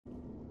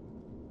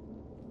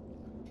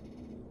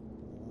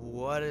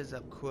What is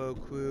up,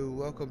 crew?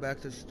 Welcome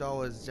back to Star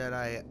Wars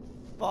Jedi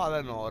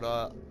Fallen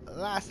Order.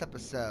 Last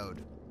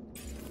episode,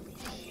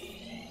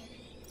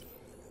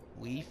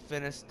 we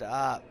finished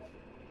up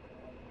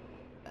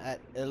at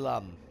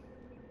Ilum.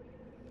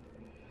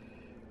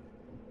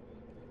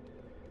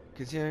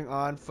 Continuing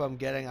on from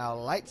getting our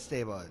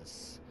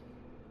lightsabers.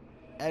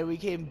 And we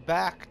came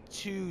back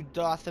to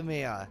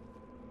Dathomir.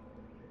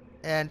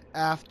 And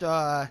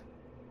after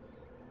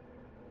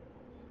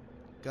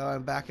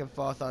going back and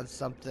forth on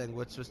something,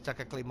 which was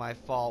technically my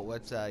fault,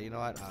 which, you know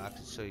what, I'll have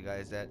to show you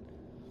guys that.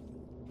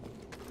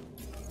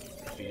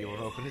 BD1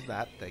 open his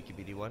map. Thank you,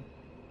 BD1.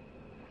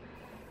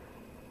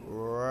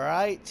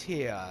 Right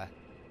here.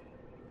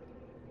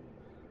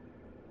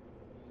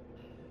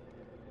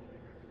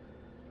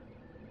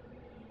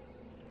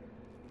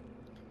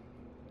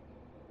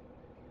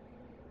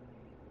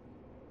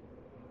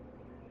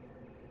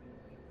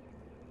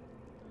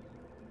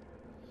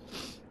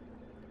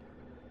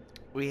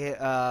 We,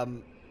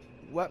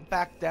 went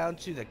back down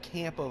to the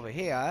camp over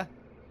here.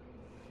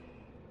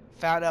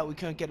 Found out we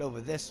couldn't get over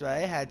this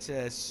way. Had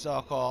to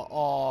circle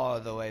all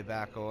the way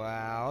back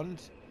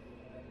around.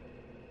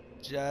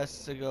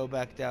 Just to go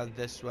back down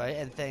this way.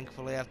 And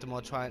thankfully, after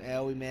more try and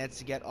error, we managed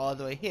to get all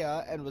the way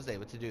here and was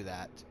able to do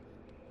that.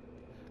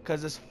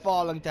 Because this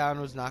falling down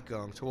was not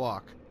going to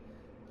work.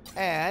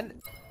 And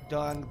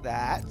during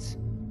that,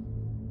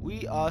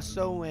 we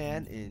also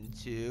ran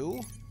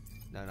into...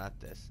 No, not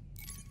this.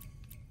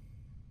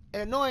 An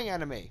annoying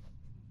enemy.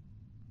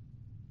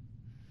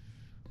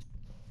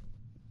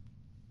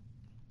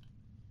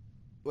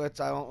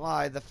 Which, I won't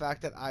lie, the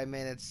fact that I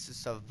managed to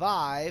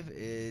survive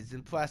is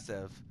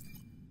impressive.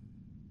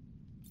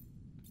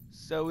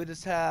 So we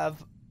just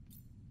have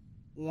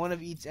one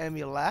of each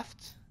enemy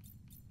left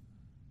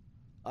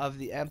of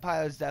the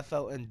Empire,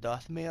 Zepho, and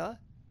Dathomir,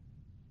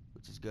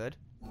 which is good.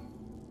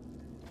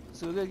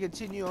 So we're going to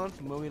continue on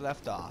from where we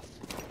left off.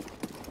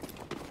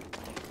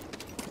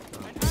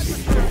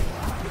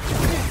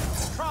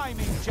 Try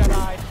me,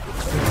 Jedi!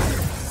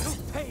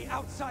 You pay,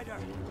 outsider!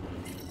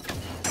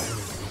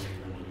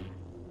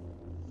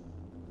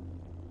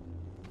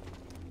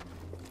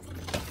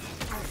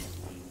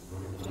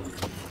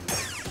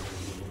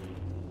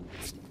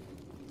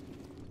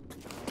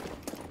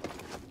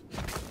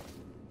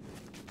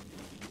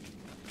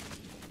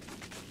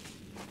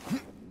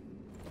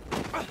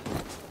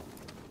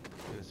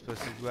 You're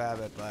supposed to grab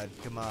it, bud.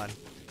 Come on.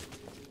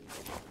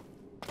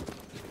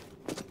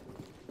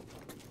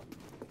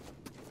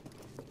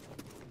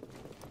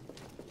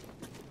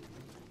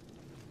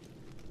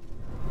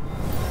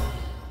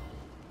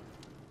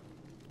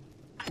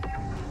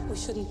 We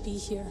shouldn't be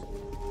here.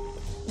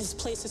 This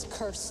place is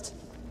cursed.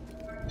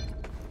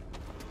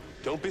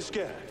 Don't be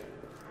scared.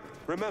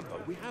 Remember,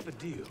 we have a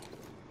deal.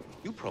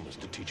 You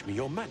promised to teach me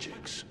your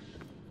magics.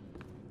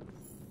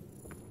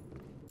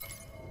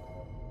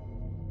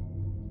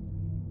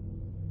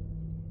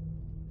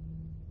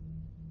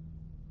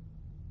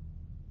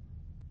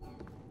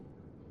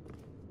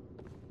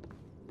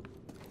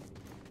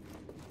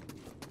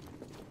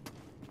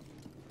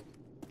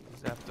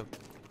 Is that the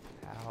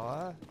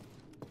power?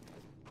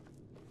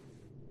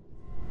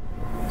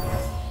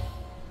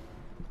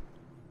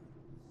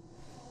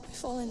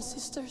 Fallen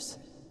sisters.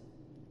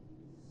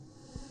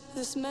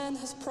 This man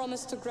has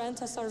promised to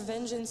grant us our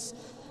vengeance,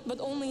 but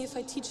only if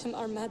I teach him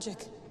our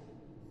magic.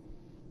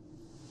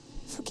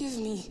 Forgive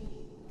me.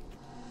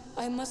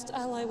 I must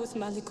ally with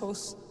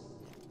Malicos.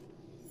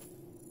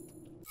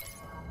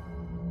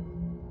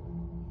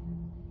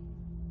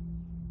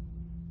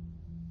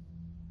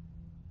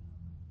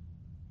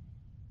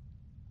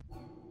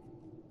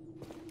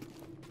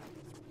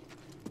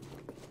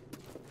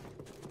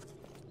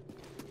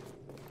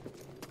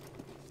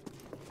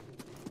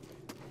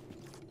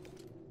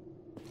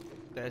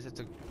 There's it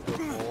to go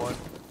forward.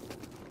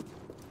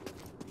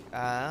 Oh,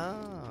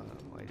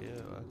 I do,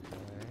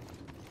 okay.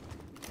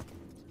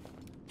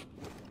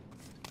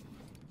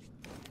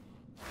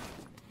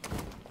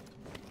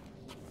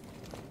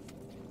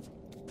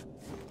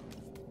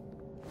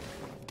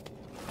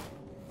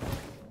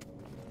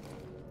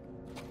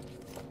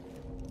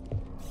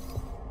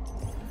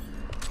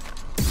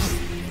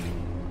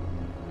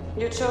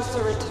 You chose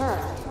to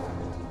return.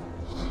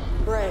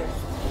 Brave,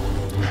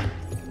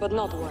 but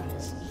not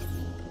wise.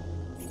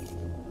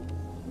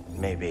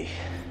 Maybe.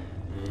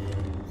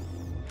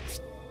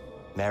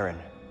 Marin,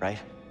 right?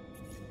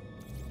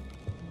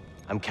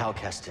 I'm Cal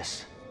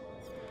Kestis.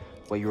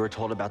 What you were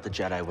told about the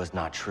Jedi was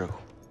not true.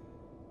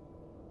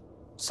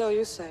 So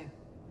you say.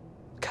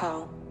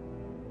 Cal.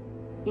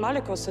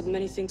 Malicos said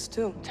many things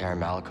too. Terran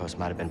Malicos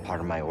might have been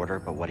part of my order,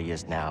 but what he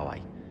is now, I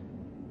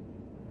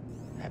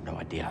have no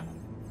idea.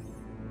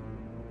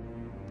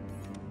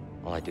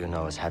 All I do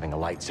know is having a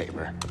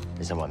lightsaber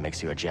isn't what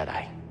makes you a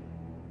Jedi.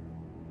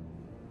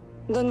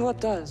 Then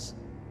what does?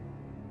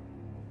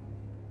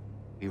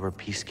 We were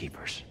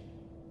peacekeepers.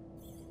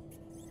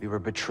 We were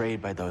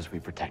betrayed by those we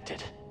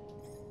protected.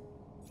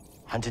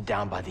 Hunted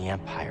down by the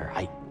Empire.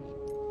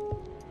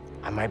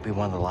 I might be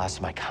one of the last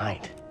of my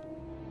kind.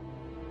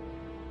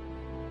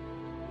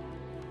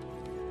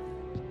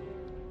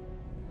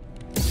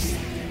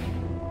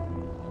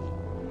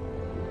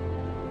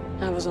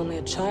 I was only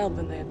a child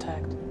when they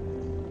attacked.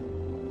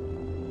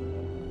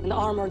 An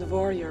armored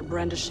warrior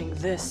brandishing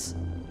this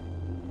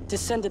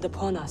descended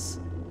upon us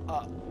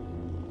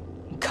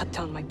and cut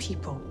down my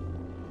people,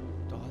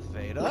 Darth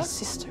Vader? my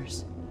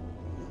sisters,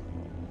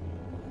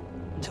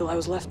 until I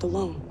was left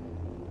alone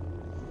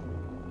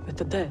with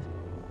the dead.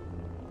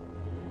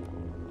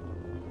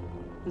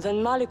 Then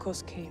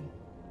Malicos came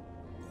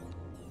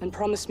and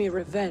promised me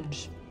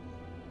revenge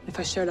if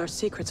I shared our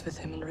secrets with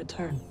him in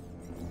return.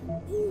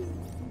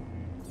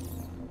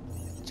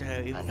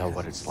 I know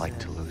what it's like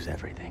to lose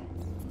everything.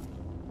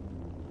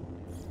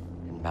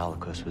 And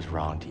Malicos was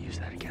wrong to use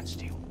that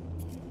against you.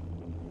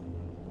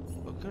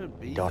 What could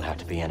it be? You don't have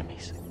to be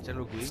enemies.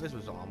 General Grievous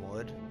was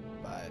armored,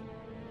 but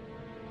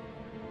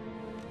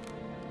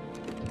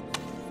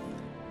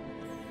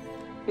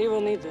We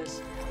will need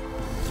this.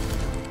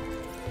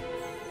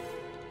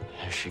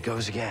 There she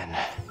goes again.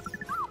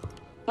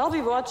 I'll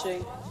be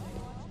watching.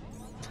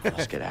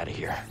 Let's get out of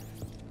here.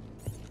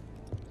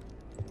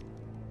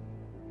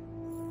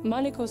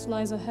 Malicos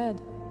lies ahead.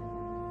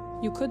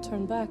 You could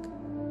turn back.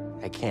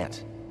 I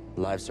can't.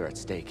 Lives are at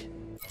stake.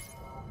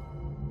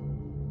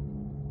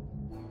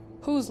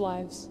 Whose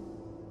lives?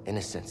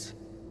 Innocents.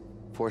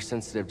 4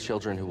 sensitive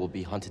children who will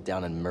be hunted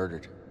down and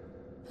murdered.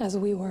 As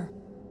we were.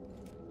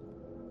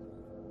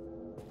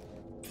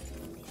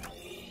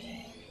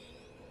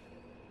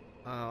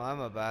 oh, I'm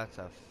about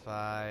to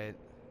fight.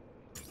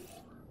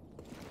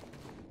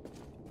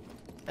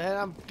 And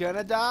I'm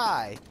gonna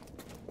die.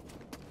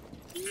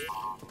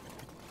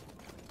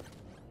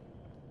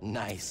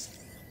 Nice.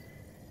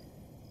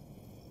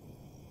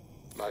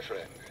 My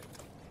friend,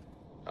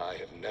 I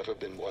have never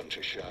been one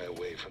to shy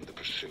away from the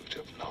pursuit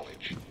of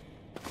knowledge.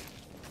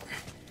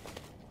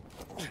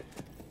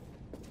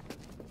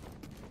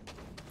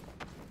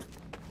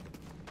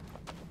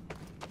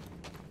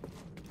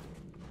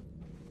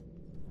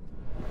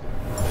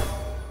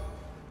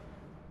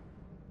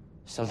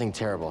 Something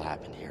terrible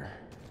happened here.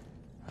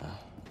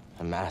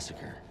 A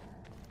massacre.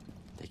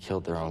 They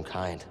killed their own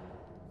kind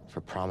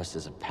for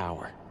promises of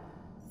power.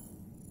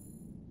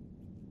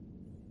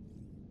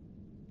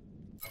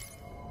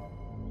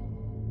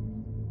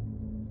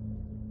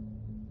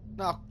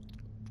 No,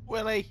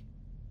 Willie.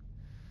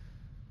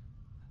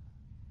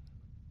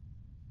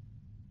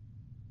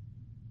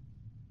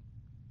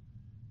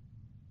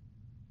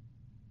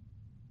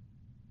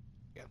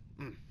 Yeah.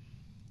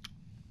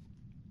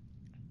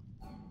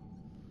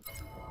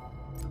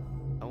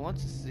 I want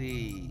to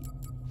see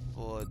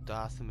for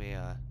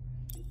Dathomir.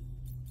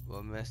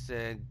 We're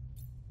missing.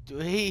 Do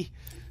we?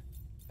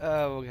 We're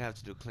gonna have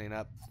to do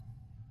cleanup.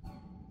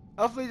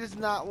 Hopefully, there's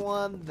not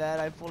one that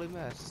I fully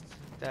missed.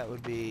 That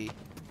would be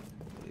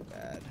really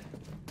bad.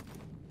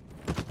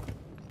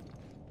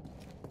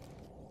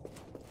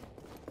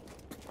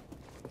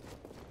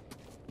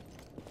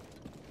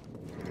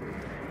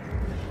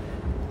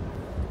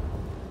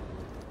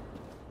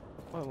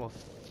 When we're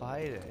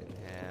fighting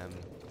him.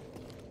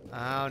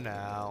 Oh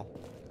no.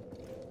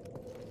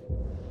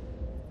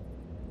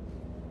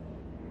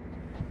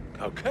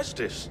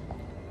 Alcestis,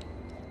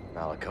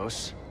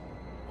 Malicos.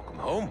 welcome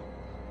home.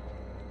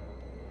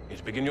 Here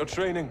to begin your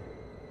training.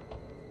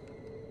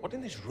 What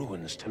in these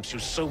ruins tempts you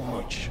so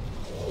much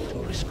to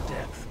risk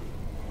death?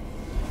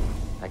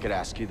 I could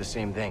ask you the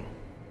same thing.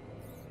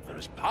 There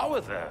is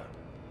power there,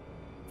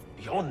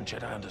 beyond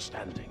Jedi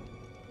understanding.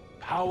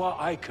 Power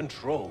I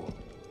control.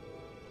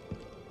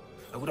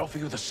 I would offer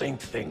you the same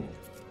thing.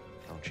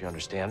 Don't you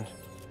understand?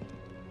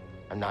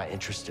 I'm not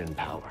interested in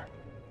power.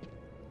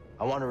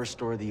 I want to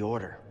restore the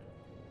Order.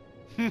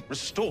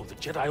 Restore the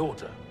Jedi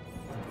Order.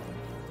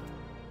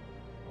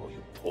 Oh,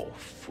 you poor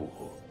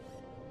fool.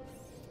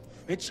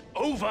 It's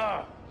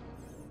over!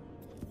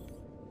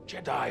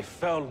 Jedi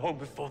fell long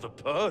before the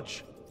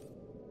Purge.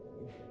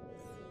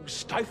 We were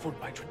stifled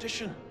by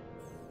tradition.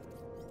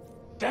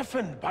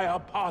 Deafened by our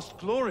past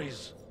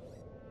glories.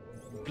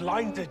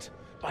 Blinded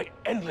by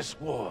endless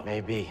war.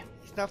 Maybe,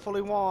 He's not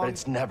fully wrong. but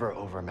it's never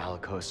over,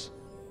 Malicos.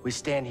 We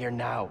stand here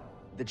now,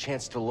 with the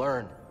chance to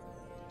learn,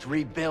 to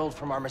rebuild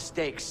from our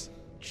mistakes.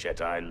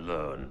 Jedi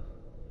learn.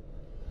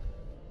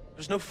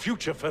 There's no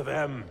future for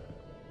them.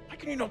 How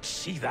can you not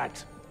see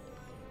that?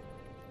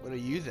 What are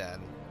you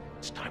then?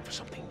 It's time for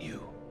something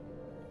new.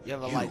 You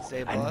have a You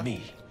lightsaber? and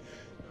me.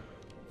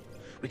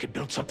 We could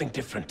build something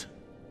different.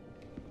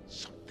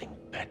 Something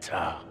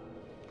better.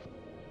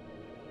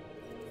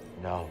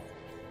 No.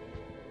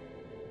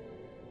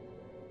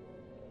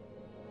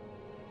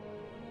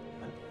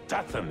 And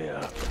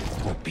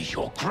Dathomir will be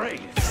your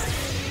grave.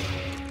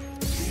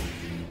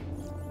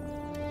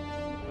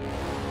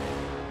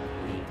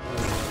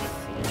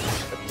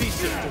 A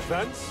decent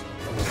defense.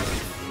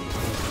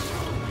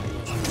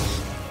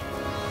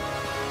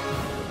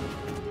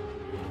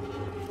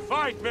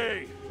 Fight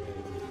me!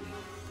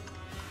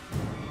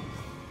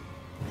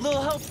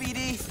 Little help,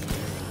 BD.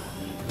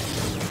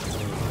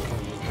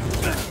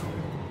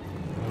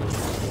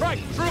 Right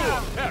through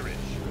or perish!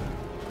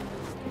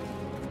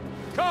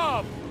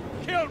 Come!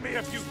 Kill me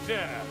if you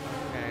dare!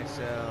 Okay,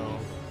 so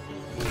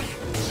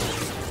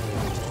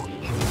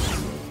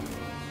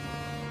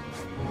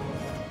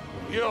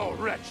You're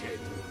wretched.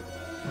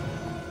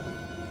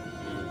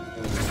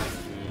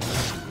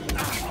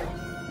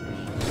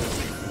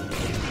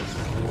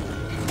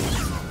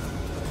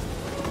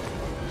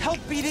 Help,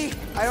 BD!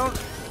 I don't...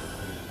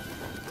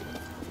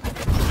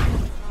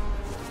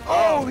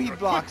 Oh, he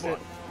blocks it.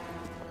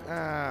 Oh,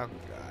 God.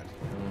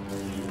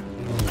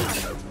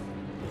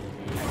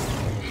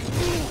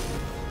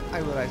 I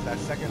realized that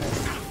second.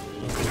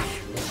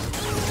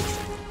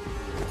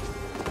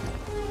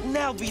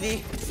 Now,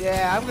 BD!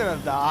 Yeah, I'm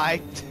gonna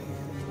die.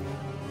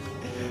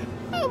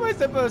 How am I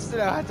supposed to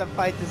know how to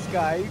fight this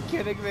guy? Are you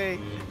kidding me?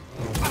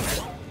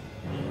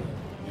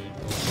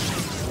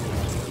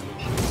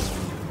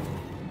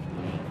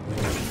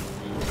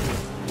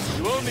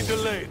 You only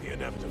delay the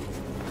inevitable.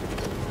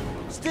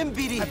 Stim,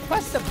 BD! I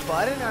pressed the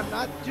button, I'm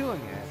not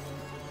doing it.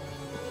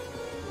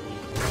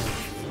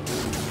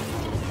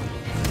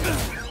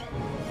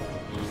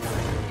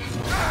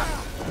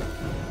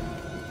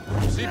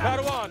 See,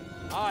 Padawan,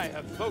 I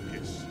have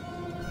focus.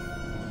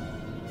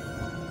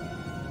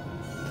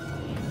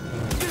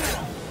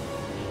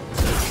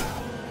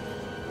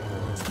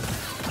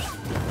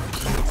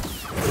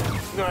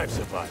 I've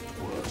survived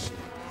worse.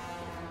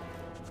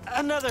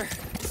 Another!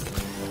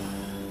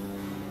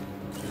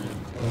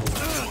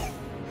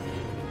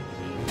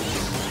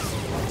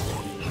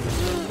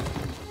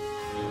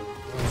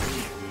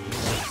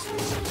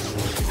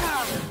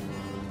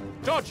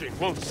 Dodging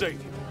won't save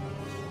you.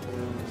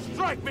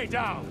 Strike me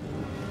down!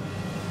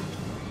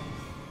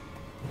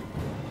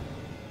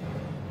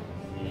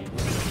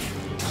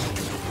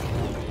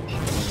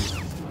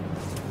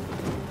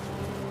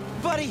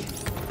 Buddy!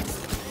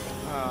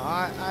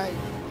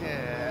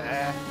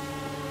 Yeah.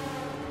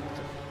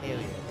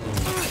 Alien.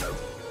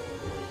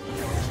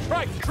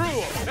 Strike true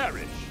or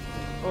perish!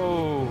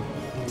 Oh.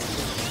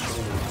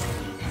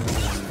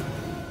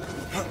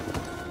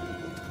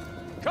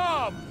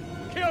 Come!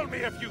 Kill me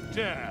if you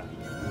dare!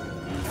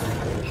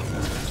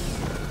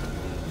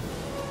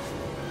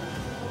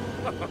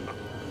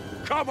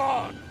 Come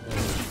on!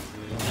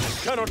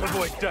 Cannot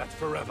avoid death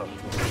forever.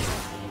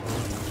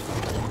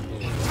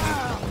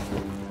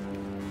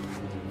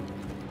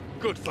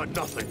 Good for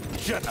nothing,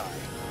 Jedi.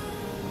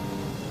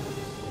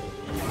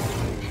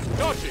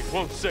 Dodging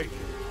won't save you.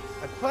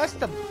 I pressed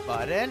the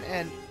button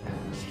and...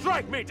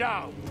 Strike me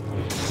down!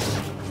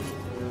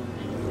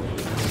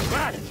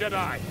 Back,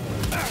 Jedi!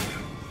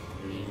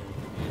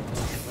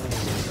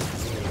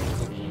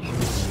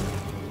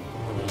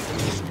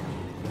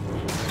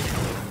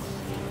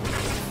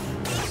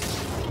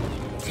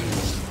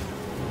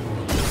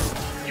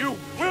 You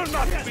will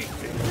not beat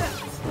me!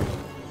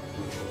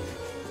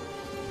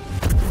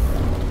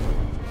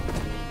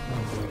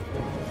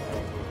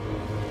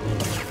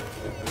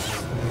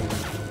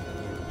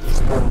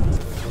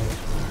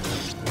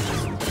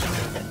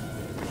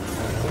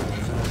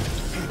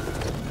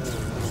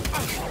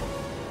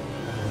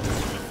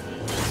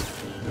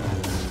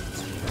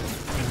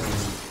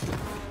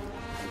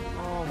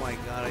 Oh my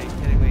God, are you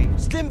kidding me?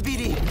 Stim,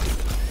 BD!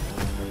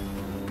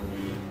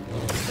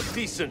 A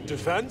decent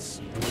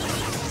defense.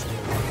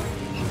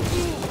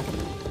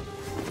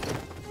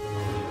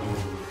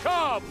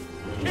 Come!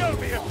 Kill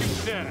me if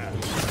you dare!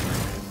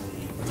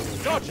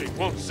 Dodging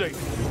won't save you.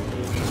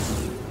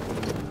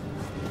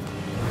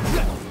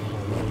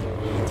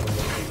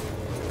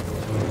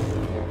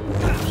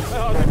 I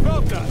hardly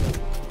felt that.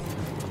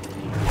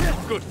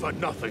 Good for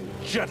nothing,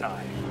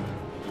 Jedi.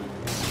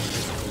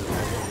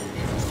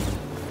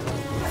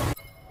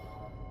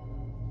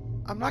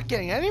 I'm not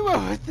getting anywhere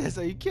with this.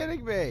 Are you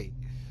kidding me?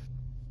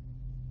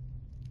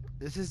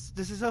 This is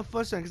so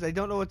frustrating because I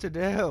don't know what to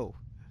do.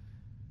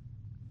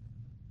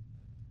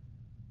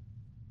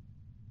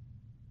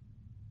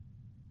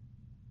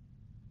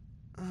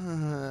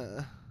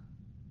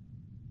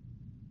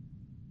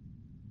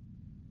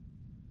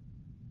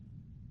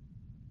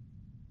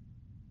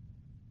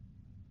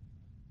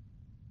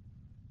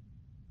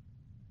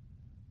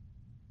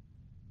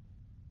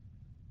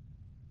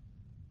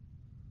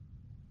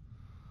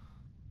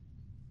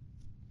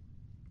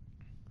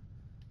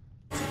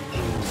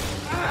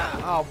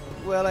 Oh,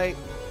 Willie.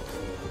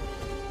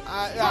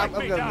 I'm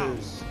me gonna down.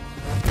 lose.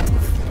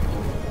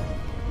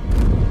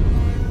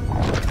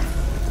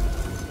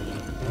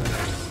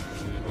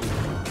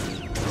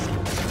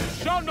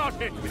 Shall not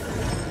hit me.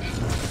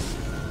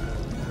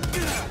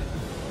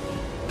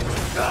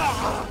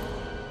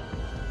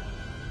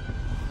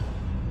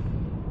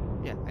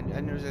 Yeah,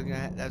 I knew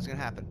that was gonna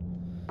happen.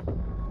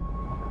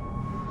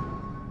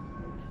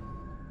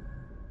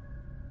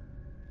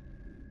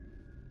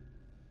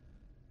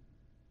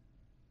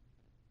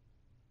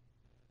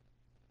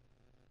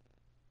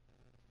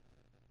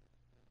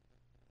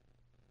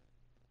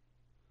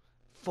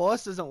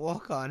 Force doesn't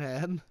work on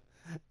him.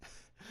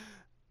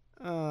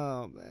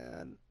 Oh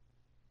man.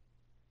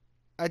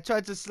 I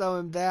tried to slow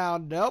him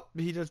down. Nope,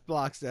 he just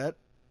blocks it.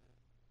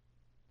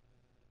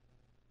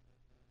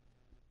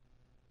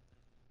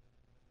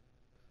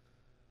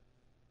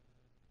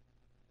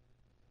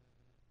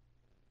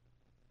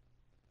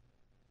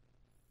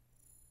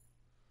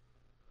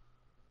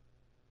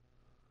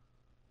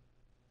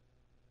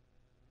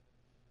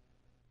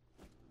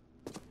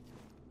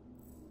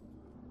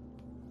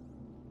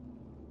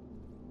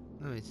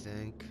 Let me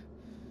think.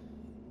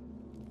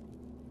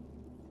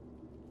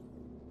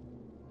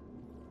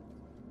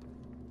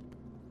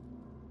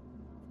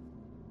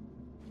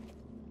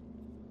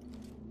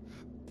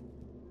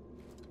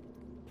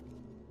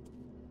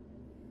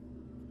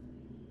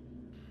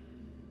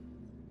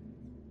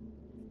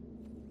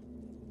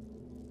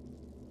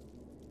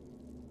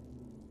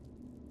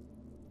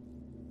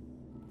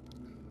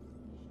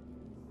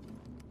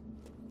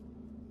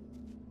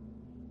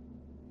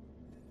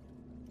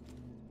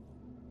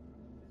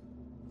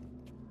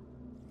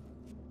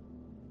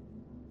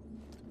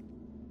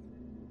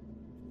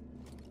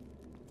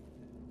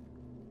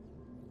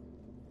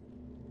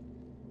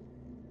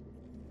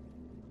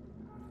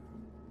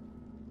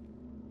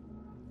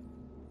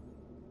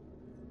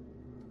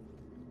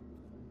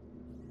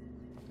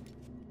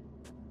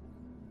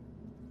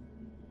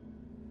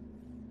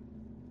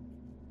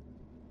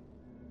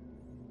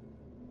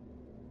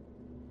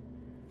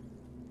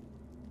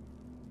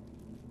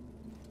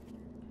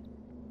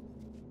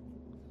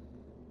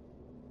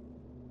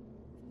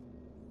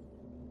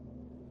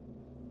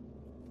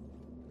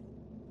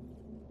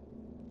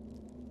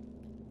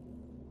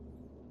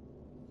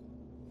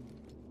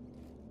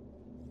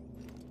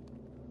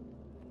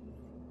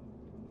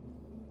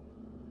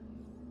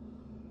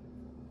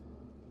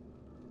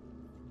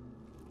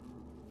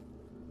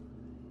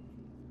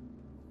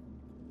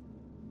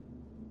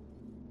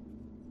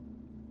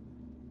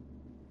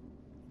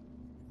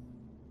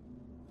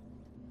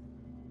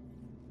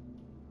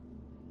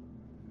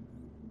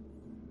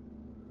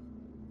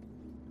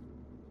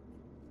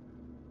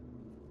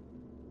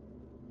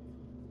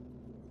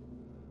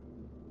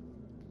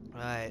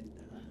 Right.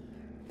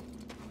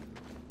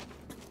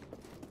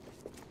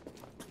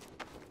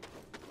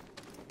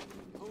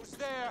 Who's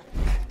there?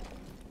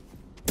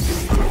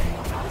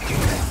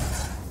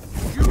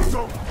 You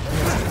don't...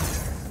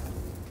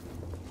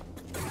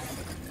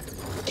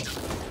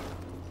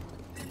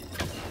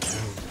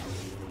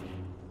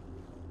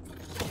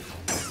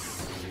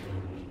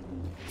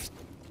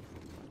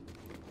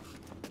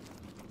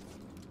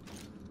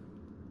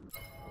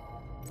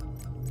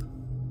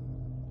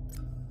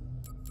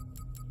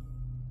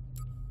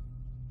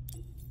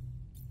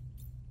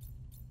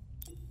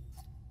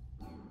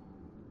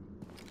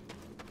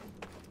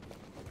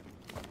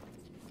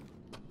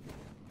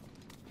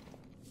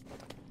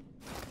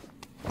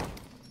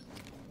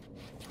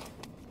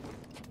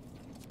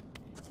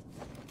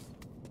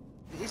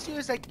 The issue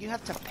is like you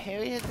have to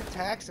parry his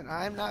attacks, and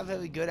I'm not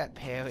very good at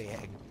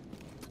parrying.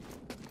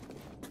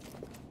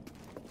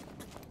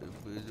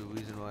 There's a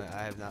reason why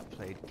I have not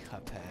played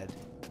Cuphead.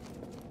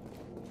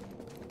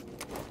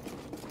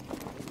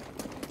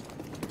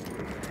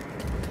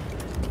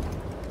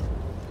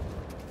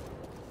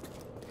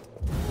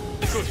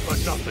 Good for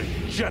nothing,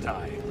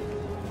 Jedi.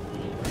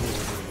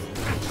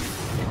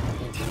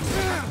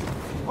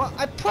 Well,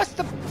 I pressed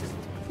the...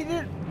 He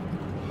didn't...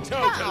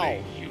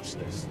 Totally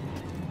useless.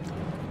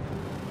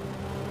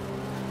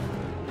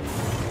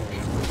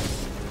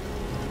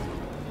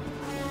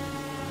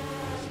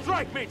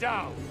 Strike me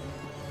down!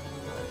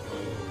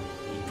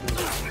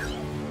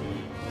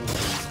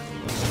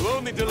 You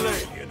only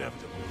delay the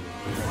inevitable.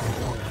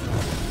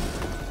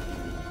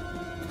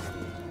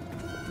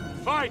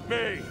 Fight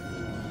me!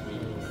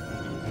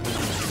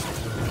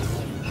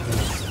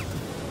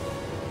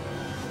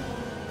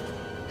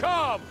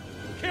 Come!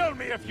 Kill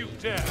me if you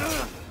dare!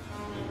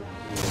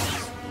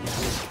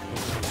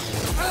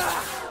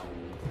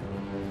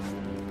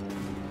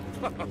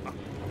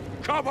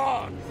 Come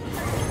on!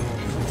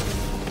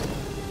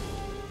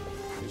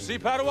 You see,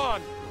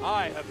 Padawan,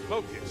 I have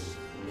focus.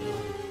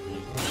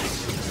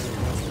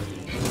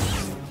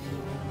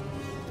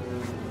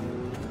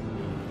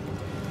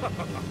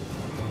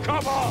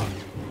 Come on!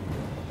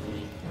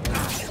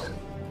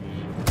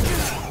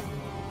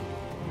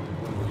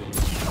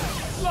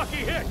 Lucky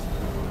hit!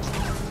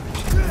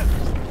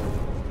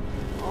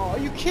 Oh, are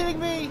you kidding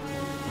me?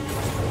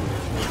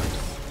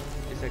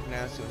 It's like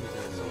now, so he's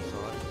in a soul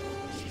sword.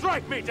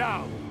 Strike me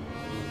down!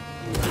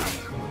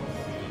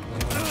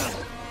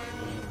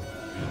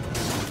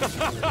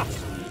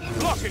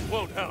 Blocking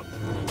won't help.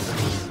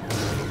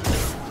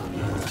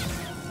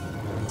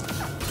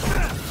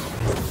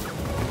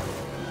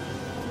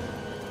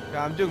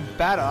 Yeah, I'm doing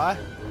better.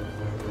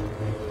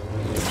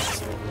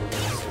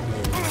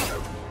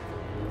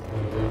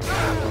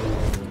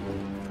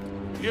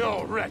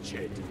 You're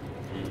wretched.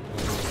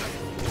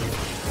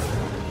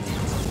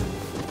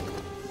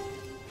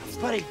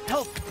 Buddy,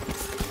 help!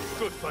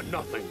 Good for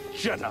nothing,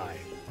 Jedi.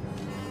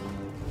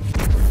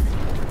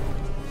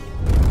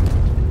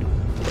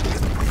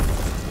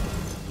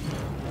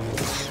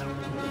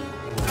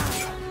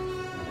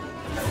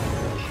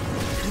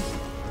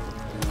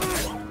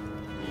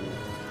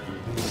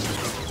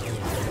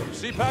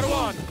 See,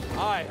 Padawan,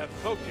 I have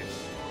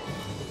focus.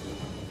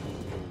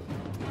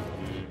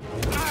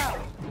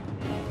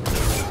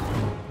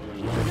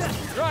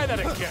 Try that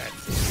again.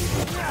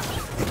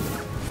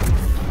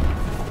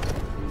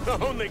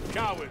 Only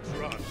cowards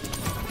run.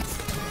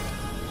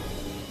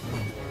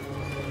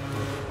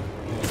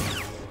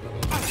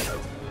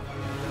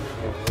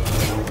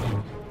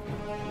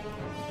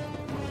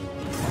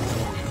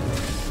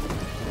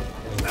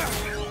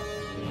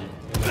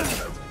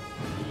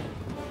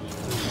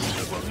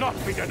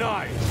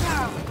 Denied.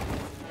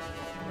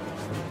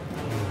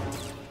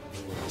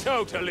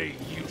 Totally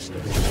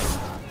useless.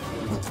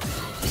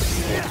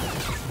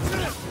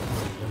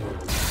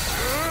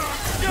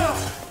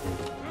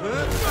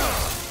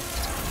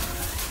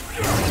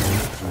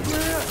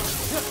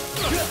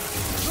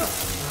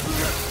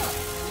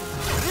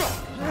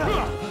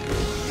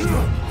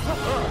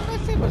 That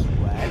thing was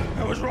wet.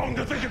 I was wrong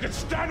to think you could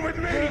stand with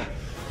me!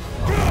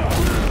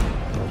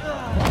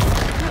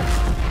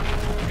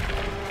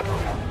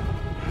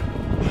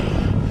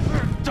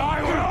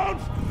 Die, world!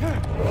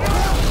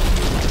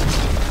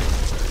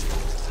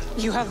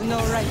 You have no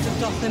right to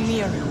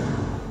Dothamir.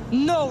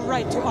 No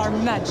right to our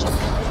magic.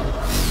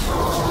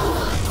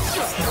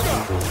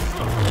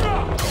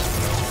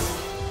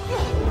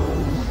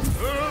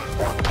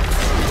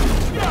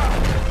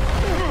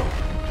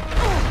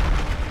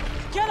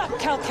 Get up,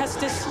 Cal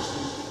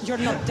Kestis. You're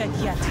not dead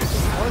yet.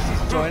 Oh, is he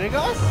joining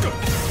us?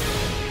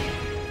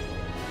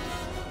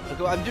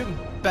 Okay, I'm doing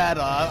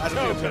better. I don't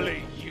think I'm gonna...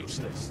 Totally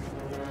useless.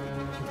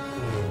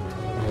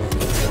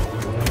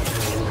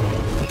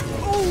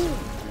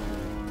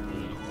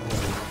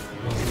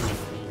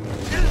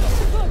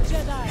 Good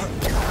Jedi.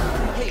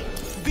 Hey,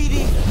 BD.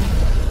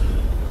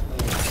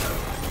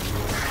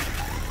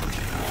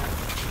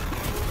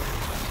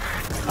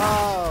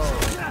 Oh.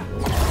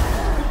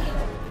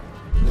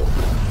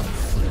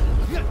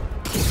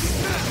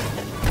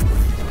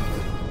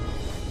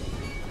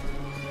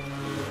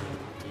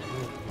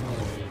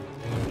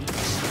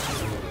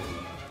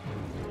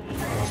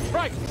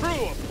 Strike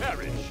through or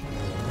perish.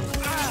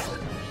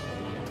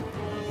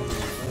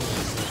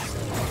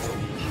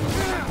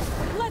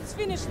 Let's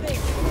finish this.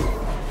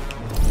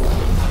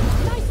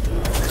 Nice.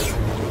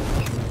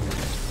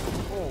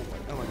 Oh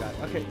my god.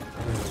 Okay.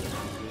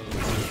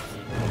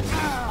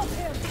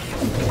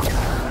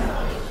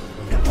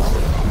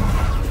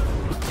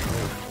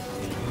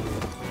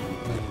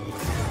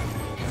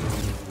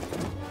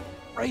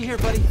 Right here,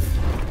 buddy.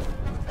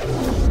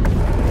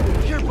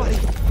 Here, buddy.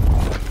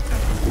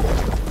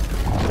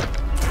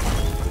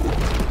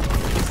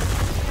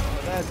 Oh,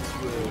 that's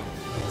rude.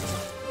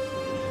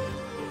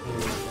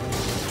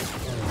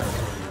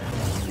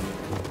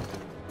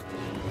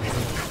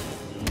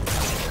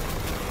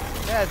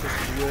 That's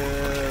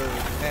rude.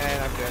 And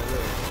I'm gonna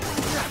lose.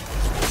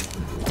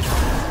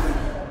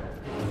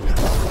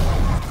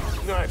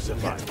 I've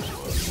survived.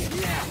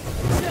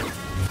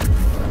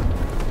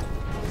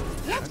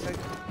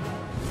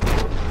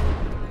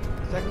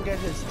 So I can get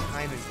his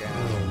timing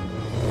down.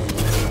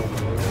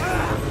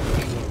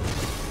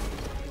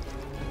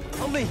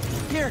 Help me!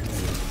 Here!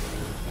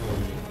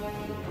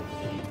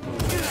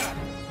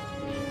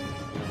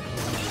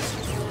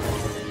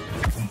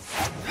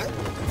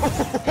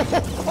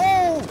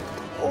 Oh!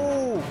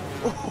 Oh!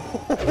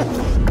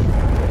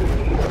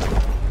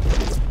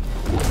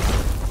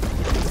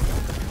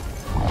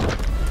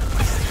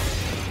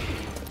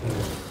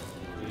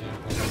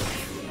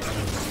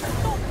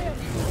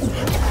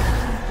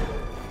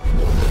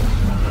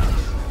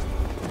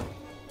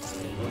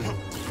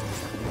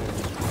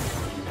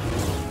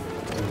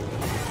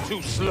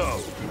 Too slow.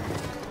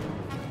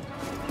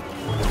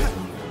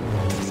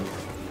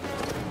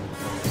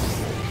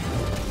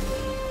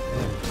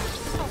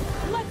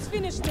 Let's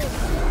finish this.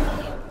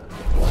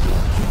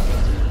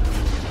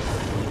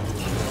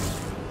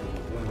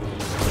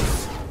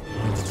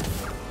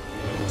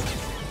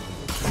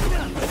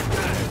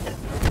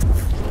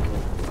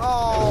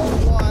 Oh,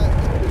 what?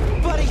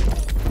 Buddy!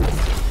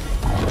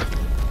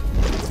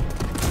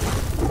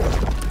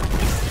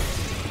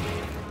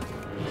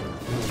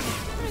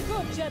 Very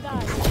good,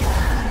 Jedi.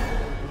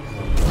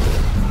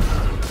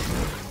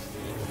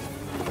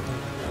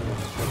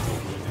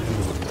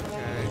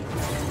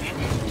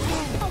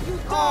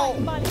 Oh!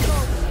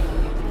 Malicos.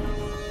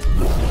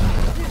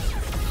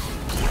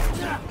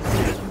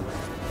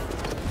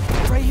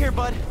 Right here,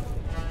 bud.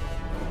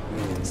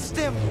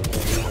 Stim.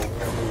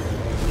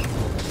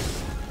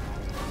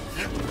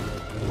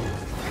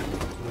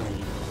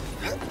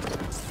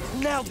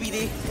 Now,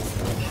 BD.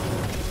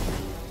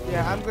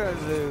 Yeah, I'm gonna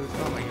lose.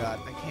 Oh my god,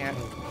 I can't.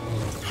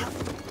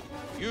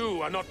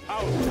 You are not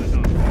powerful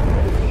enough.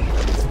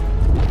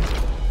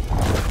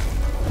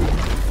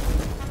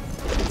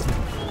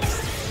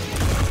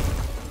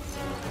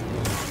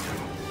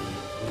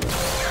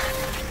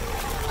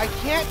 I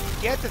can't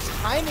get the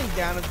timing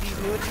down of these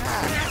new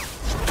attacks.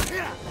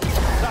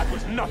 That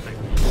was nothing.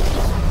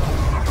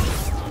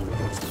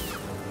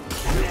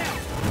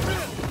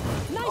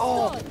 Nice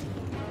Oh. dodge.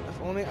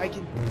 If only I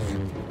can.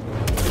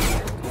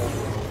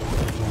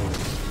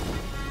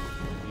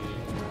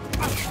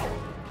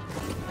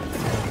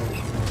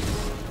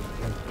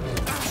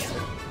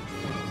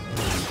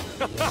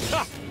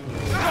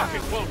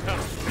 Rocket won't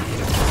help.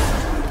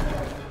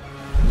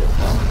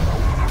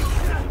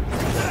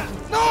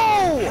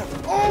 No!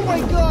 Oh my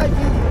god,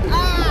 you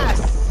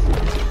ass!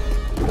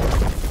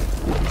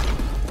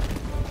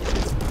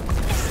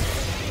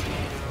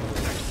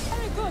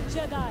 Very good,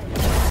 Jedi.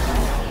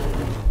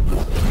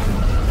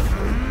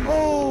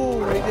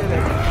 Oh, I did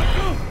it.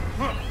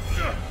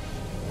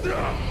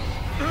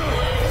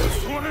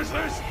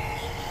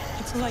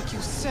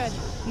 dead,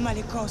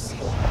 Malikos.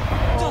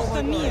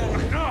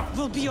 Dathomir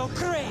will be your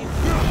grave.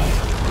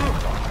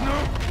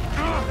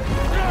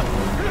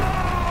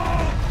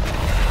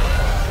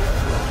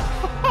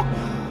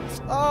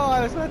 Oh,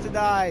 I was about to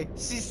die.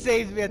 She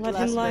saved me at the Let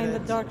last him lie in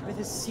minute. the dark with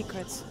his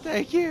secrets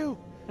Thank you.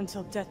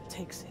 until death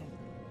takes him.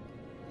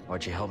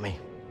 Why'd you help me?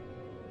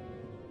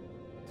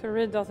 To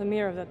rid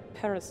Dathomir of that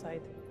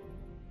parasite.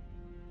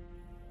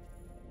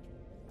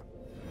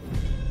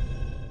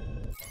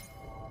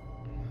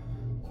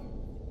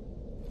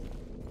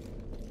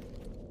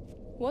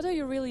 What are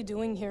you really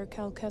doing here,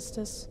 Cal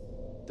Kestis?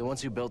 The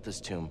ones who built this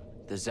tomb,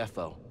 the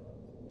Zepho,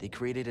 they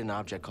created an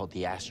object called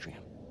the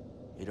Astrium.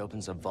 It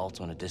opens a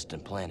vault on a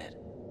distant planet.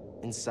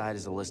 Inside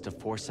is a list of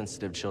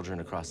Force-sensitive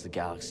children across the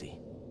galaxy.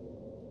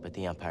 But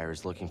the Empire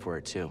is looking for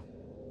it too.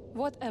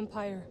 What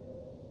empire?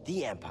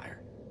 The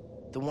Empire.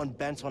 The one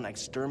bent on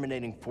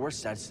exterminating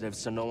Force-sensitive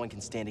so no one can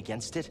stand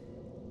against it?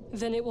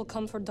 Then it will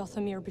come for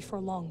Dathomir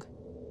before long,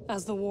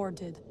 as the war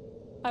did.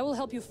 I will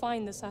help you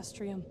find this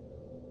Astrium.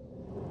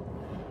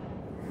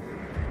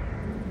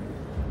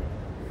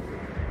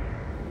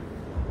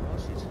 Oh,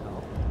 she's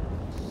helping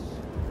us.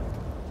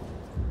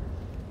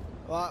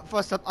 Well,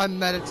 first up, I'm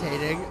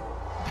meditating.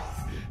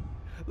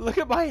 Look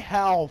at my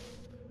health.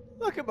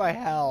 Look at my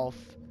health.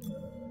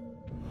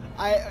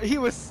 He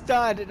was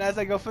stunned, and as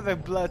I go for the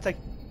blow, it's like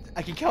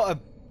I can kill him.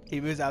 He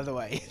moves out of the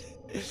way.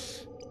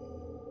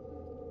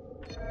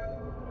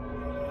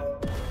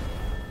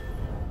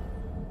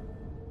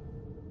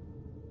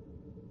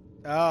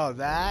 Oh,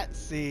 that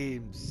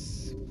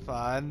seems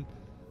fun.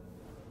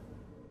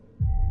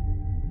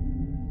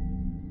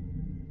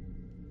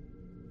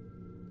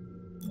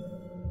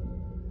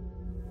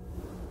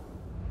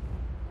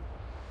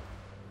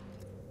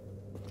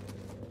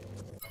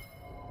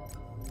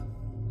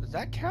 Does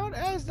that count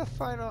as the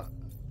final?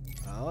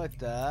 Oh, it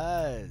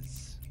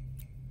does.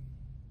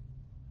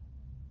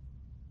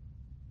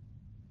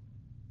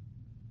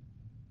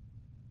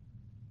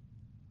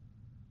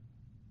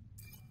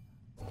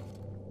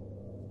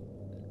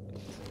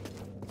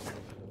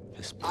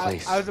 This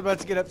place. I was about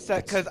to get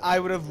upset because I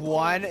would have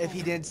won if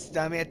he didn't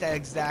stun me at that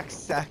exact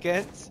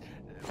second.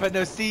 But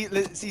no, she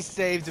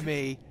saved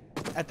me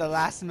at the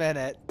last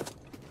minute.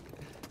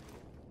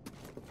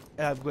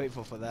 And I'm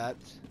grateful for that.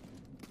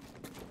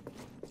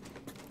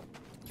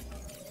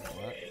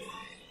 What?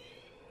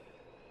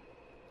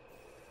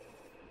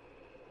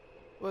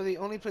 Well, the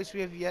only place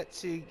we have yet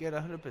to get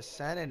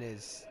 100% in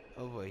is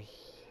over here.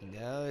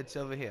 No, it's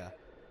over here.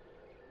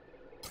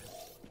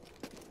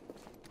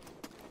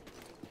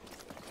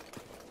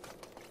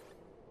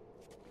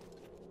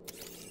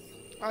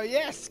 Oh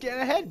yes, scan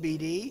ahead,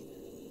 BD.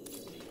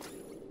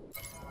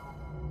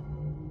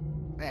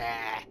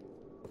 Ah.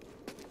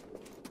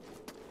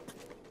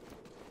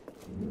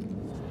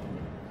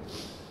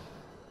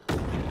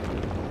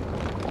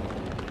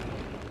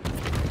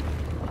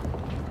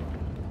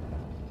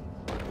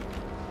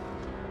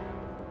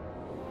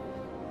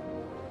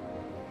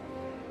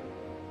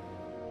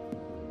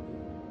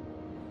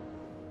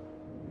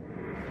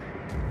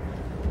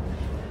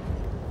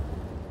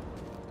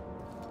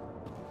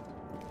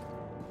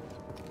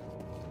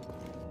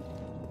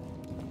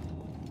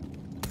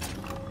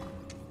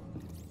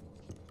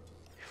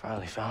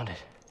 Finally found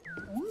it.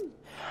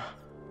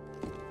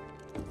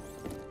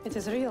 It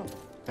is real.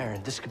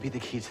 Baron, this could be the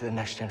key to the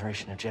next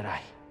generation of Jedi.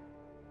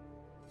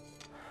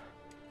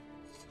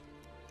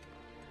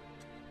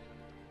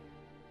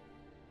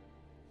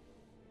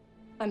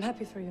 I'm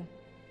happy for you.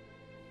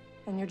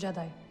 And your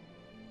Jedi.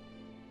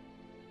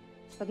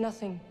 But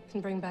nothing can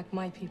bring back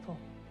my people.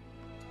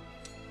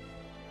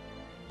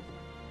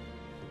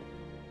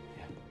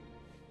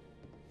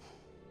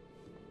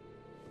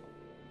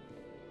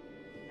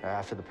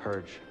 After the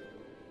Purge,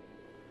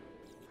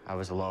 I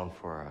was alone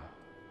for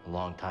a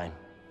long time.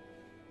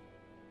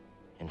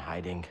 In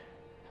hiding.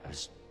 I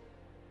was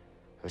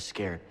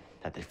scared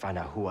that they'd find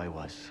out who I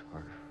was,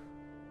 or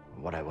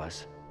what I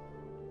was.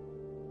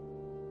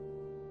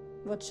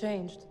 What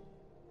changed?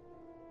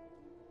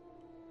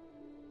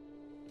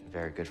 A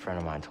very good friend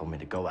of mine told me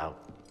to go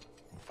out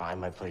and find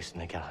my place in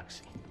the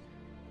galaxy.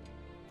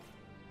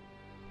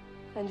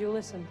 And you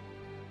listened?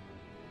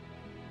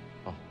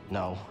 Well,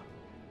 no.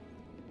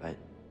 But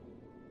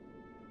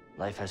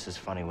life has this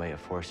funny way of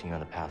forcing you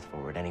on the path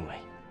forward anyway.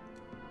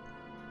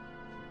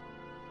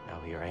 Now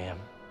here I am.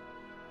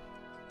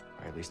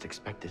 Or at least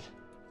expected.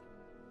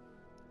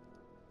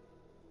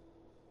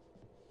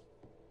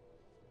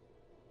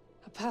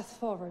 A path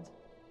forward.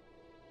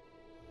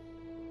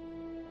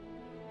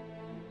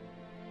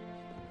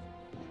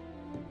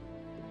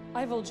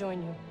 I will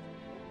join you.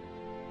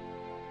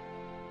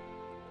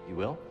 You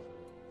will?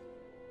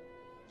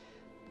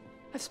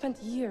 I've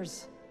spent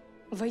years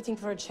waiting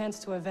for a chance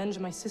to avenge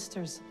my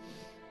sisters.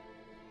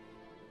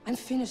 I'm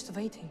finished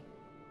waiting.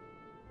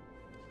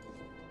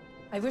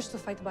 I wish to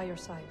fight by your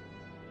side.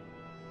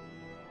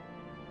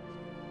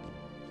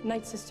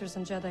 Night Sisters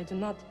and Jedi do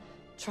not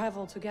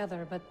travel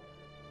together, but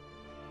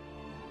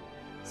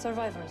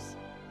survivors.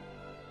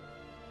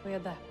 We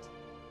adapt.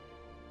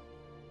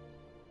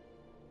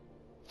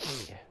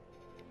 Yeah.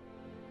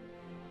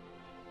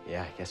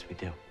 Yeah, I guess we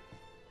do.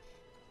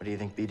 What do you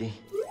think, BD?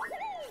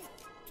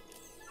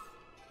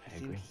 I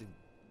agree.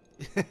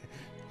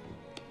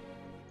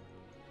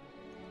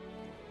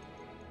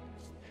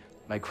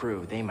 My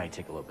crew, they might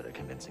take a little bit of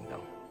convincing,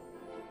 though.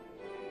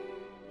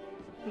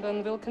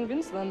 Then we'll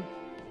convince them.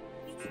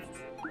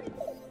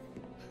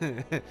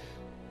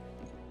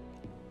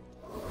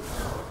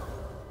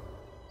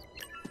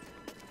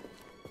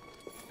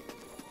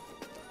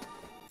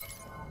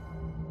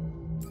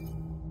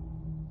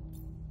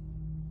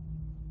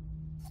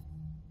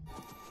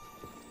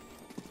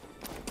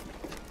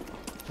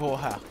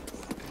 Wow.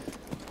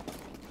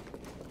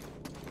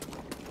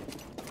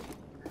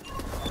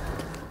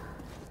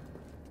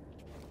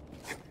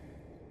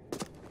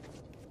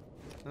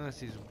 Unless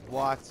he's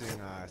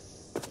watching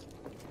us.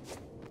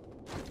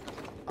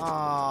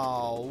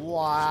 Oh,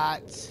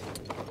 what?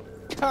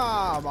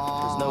 Come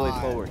on. There's no way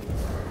forward.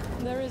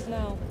 There is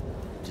now.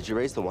 Did you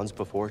raise the ones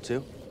before,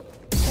 too?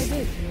 I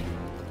did.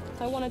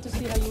 I wanted to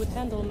see how you would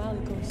handle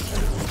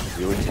Malicos.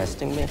 You were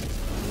testing me?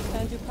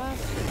 And you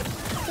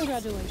passed.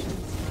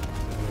 Congratulations.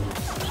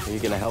 Are you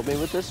gonna help me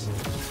with this?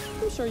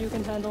 I'm sure you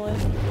can handle it.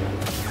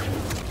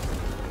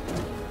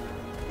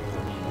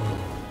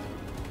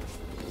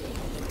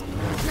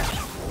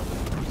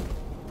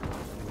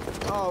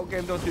 Oh,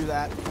 game, don't do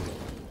that.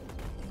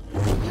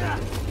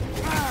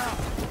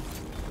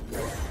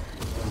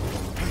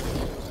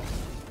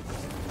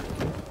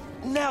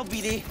 Now,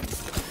 BD!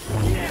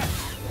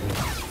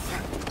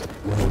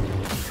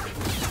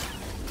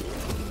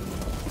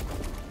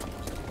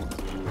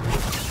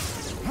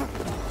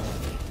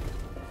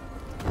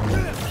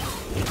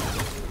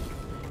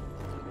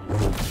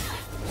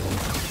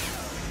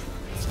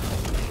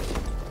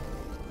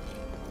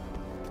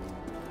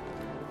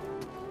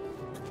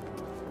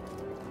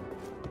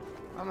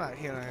 I'm not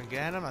healing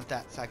again. I'm not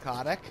that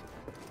psychotic.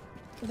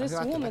 This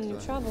got the woman next you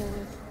one. travel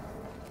with,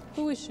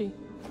 who is she?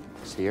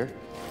 See her?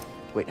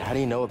 Wait, how do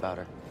you know about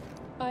her?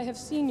 I have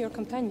seen your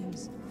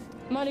companions.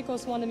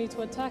 Malicos wanted me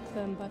to attack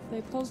them, but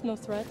they posed no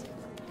threat.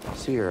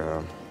 See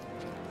her,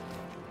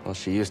 well,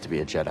 she used to be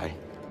a Jedi.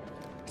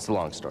 It's a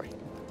long story.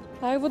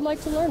 I would like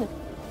to learn it.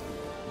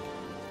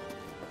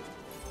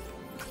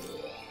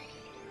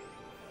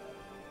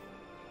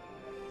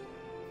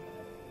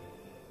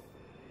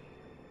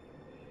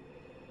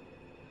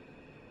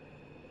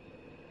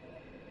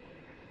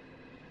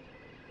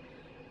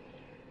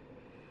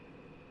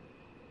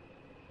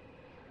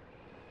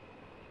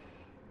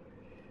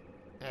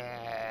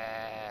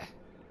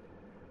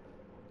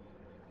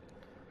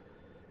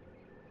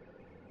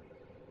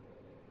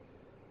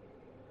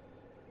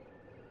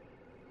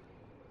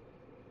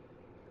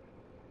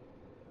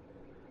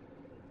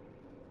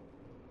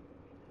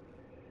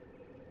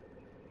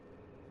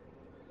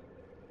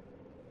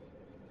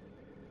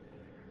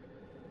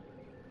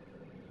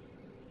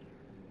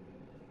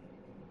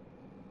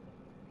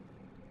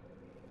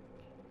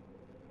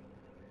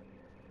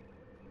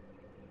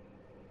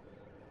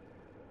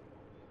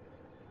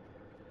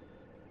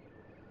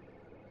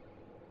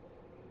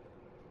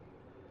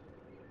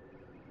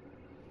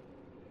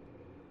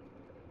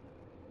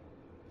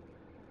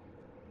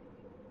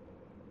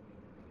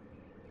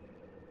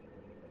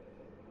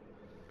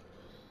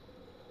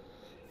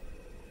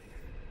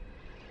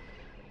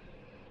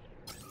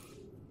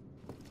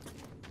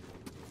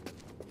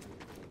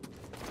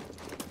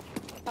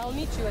 I'll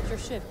meet you at your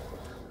ship.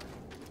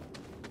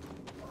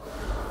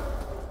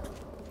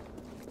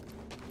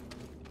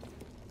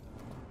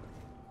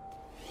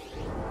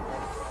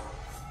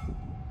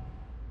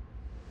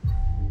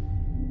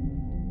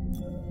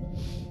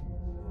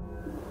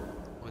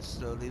 We're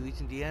slowly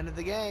reaching the end of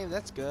the game.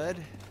 That's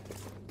good.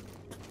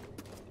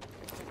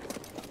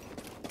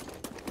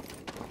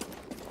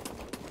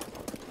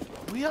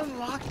 We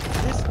unlocked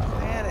this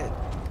planet.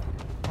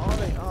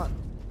 Early on.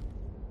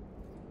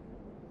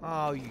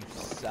 Oh, you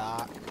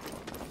suck.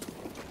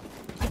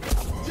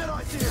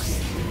 Jedi here!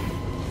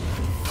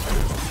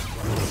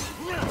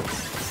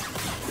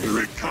 Here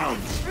it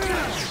comes!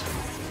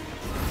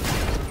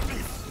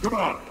 Come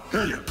on,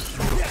 hit him!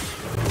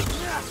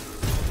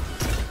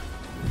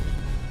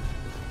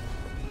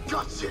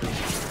 Gotcha!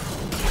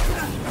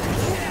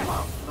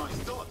 Wow, nice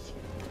dodge!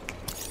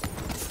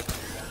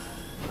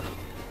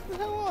 Who the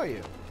hell are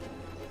you?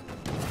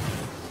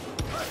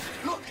 Hey,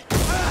 look!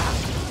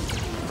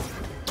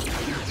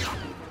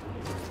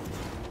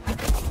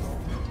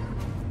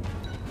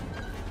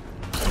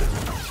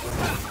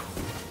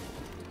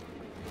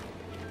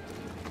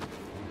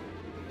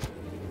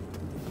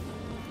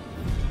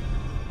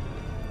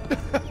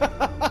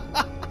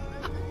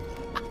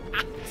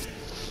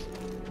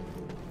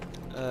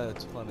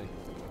 It's funny.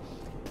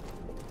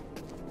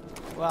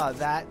 Wow,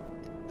 that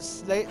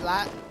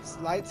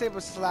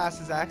lightsaber slash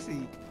is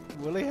actually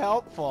really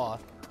helpful.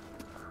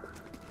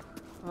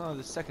 Oh,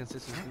 the second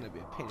system's gonna be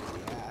a pain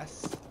in the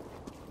ass.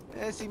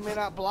 Yes, he may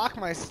not block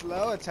my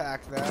slow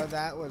attack though.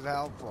 That was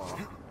helpful.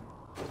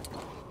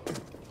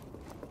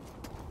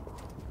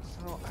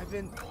 So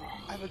okay,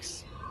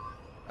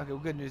 well,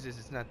 good news is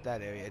it's not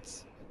that area.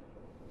 It's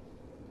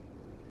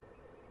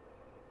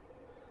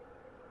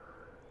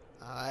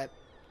Alright.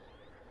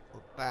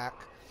 Look back.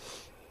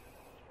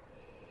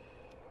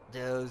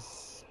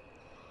 There's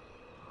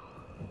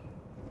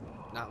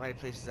not many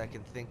places I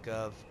can think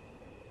of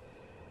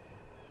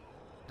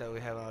that we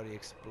haven't already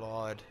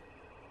explored.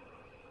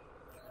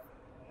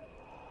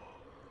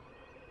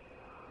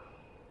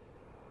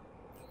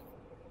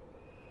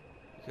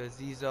 Because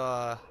these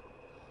are...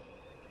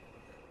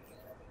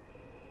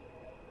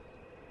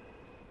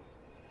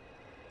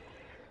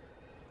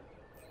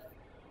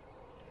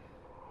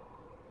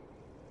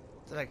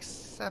 They're like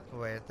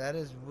separate. That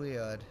is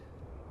weird.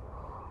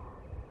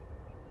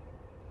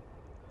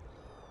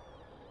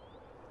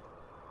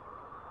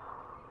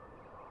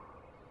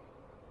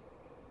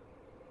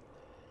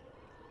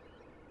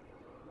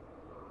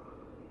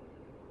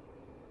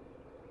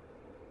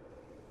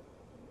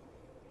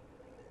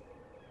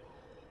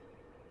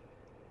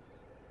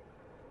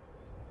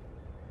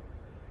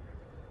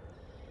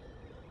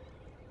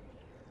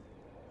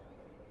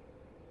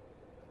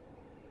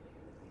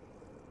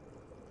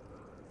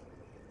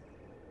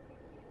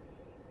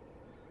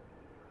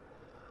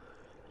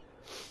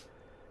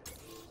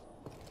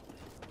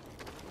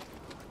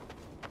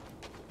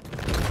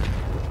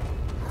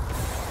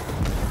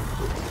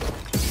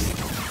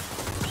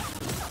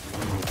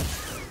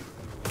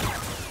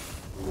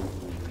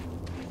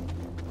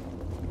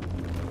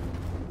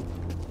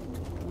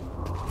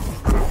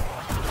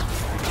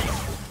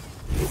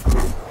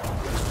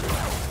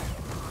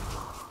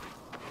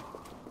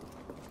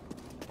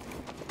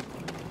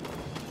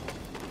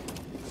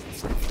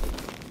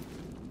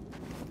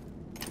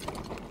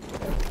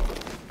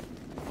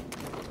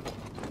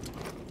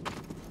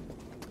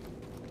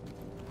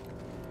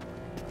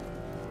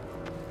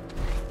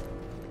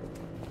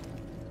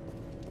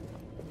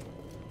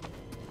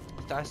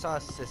 I saw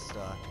a sister.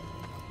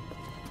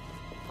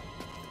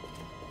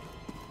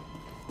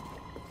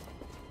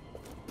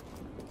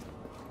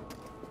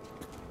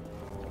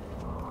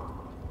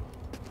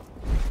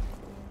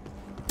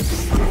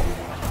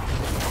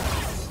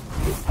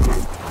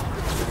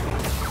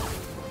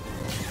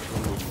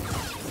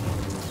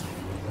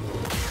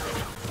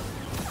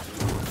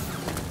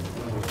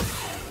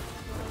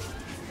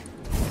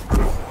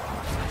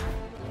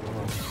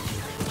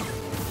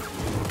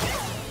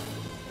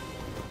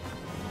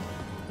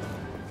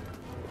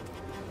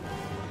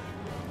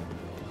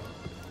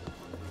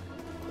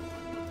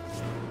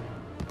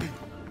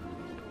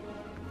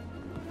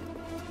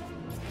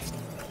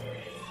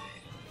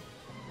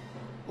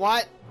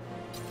 What?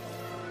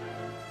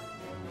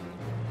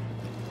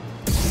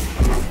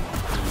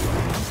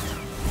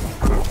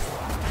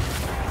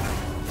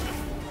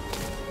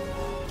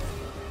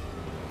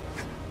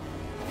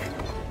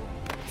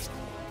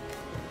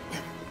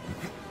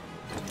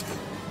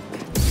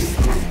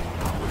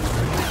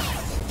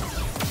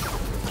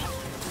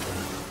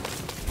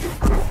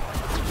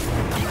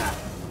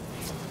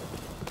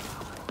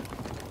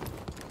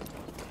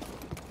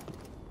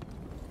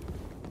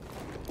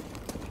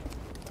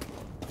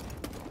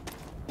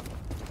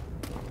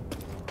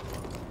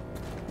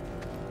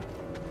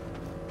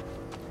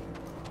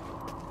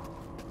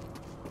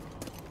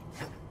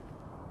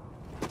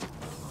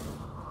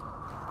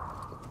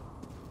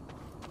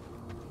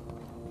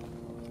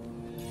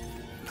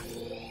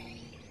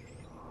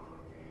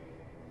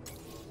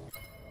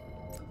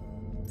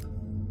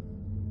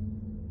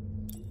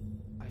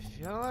 I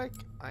feel like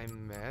I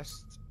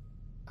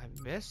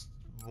missed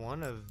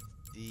one of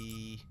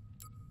the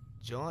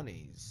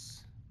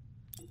Johnnies.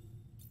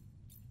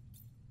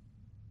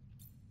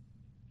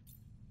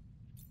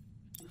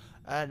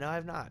 No,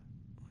 I've not.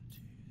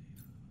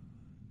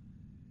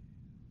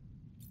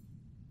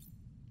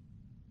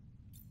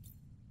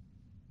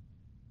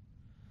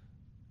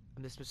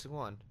 I'm just missing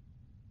one.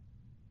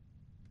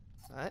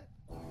 Alright.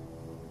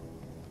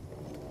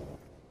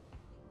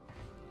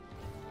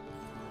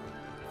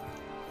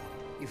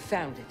 You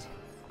found it.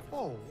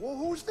 Oh, well,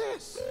 who's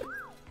this?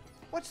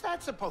 What's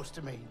that supposed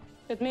to mean?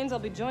 It means I'll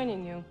be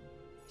joining you.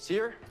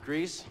 Seer,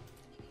 Grease,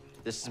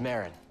 this is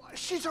Marin.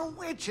 She's a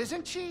witch,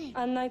 isn't she?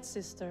 A night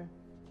sister.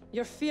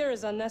 Your fear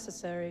is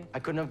unnecessary. I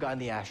couldn't have gotten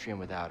the Astrium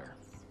without her.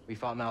 We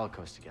fought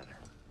Malicos together.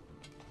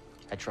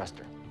 I trust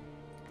her.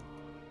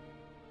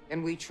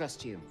 And we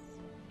trust you.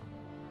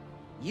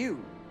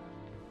 You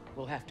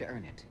will have to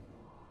earn it.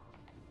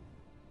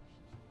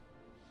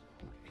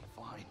 Okay,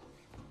 fine.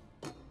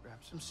 Grab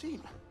some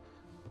seat.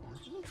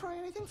 Didn't try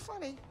anything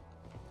funny.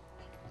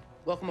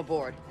 Welcome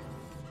aboard.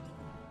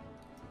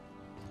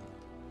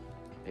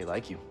 They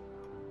like you.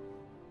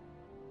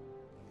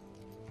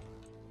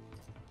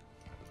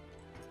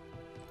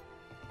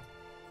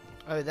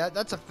 Oh,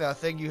 that's a fair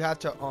thing. You have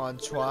to earn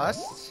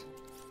trust.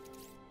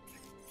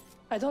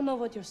 I don't know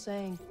what you're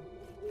saying.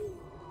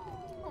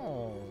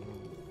 Oh.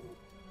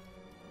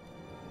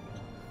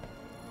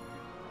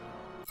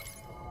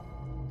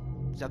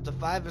 Chapter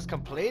 5 is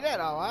completed.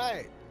 All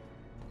right.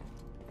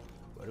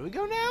 Where do we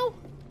go now?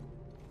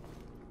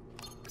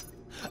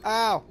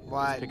 Oh,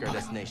 right. Pick our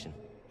destination.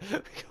 We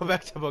go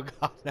back to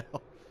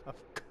Bogano. Of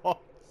course.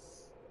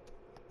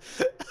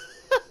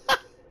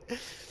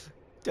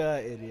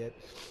 Duh, idiot.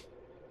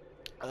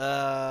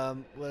 Well,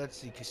 let's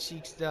see.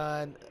 Kashik's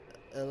done.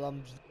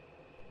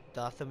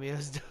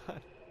 Dothamir's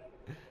done.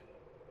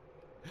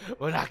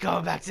 We're not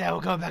going back there.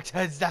 We're going back to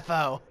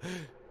Zepho.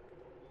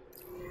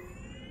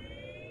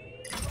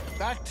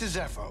 Back to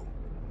Zepho.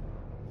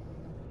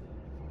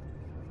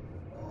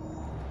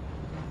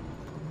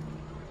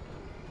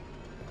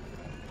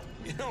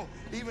 You know,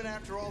 even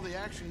after all the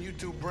action you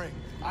two bring,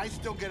 I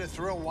still get a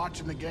thrill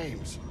watching the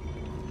games.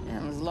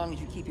 And as long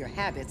as you keep your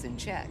habits in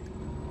check.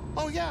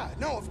 Oh yeah,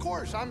 no, of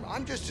course.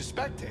 I'm just a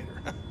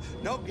spectator.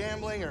 No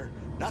gambling or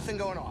nothing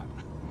going on.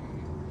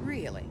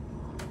 Really?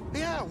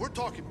 Yeah, we're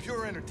talking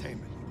pure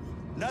entertainment.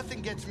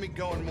 Nothing gets me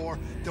going more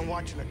than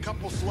watching a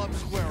couple slubs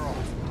square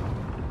off.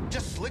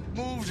 Just slick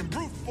moves and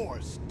brute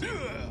force.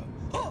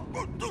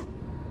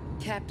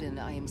 Captain,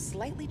 I am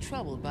slightly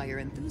troubled by your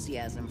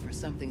enthusiasm for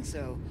something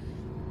so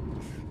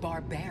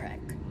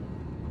barbaric.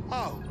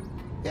 Oh,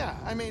 yeah,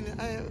 I mean,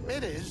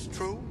 it is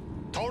true.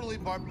 Totally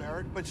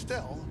barbaric, but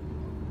still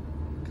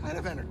kind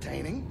of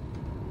entertaining.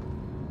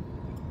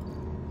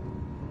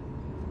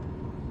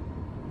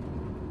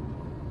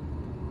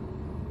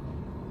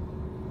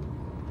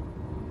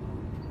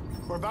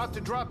 We're about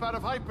to drop out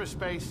of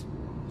hyperspace.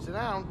 Sit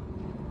down.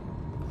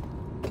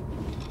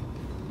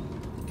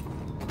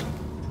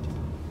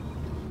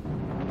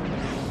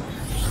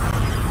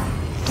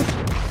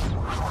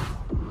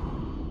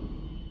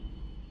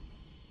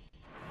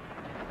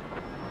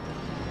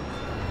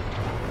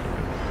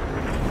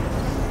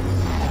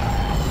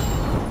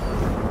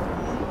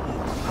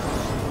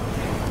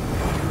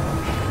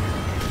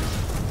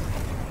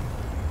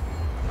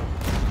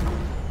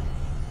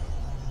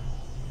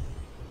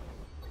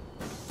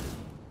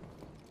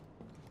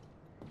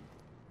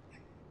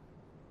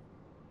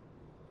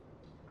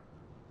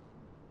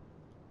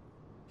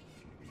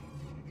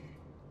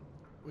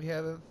 We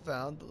haven't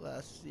found the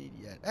last seed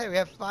yet. Hey, we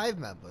have 5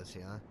 members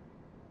here.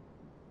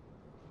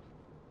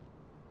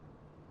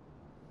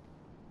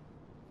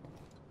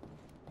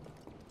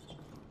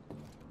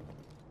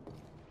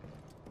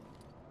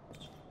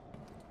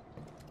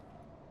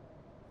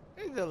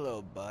 Hey there,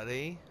 little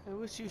buddy. I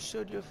wish you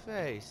showed your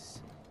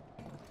face.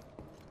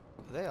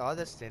 They are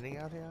just standing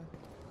out here?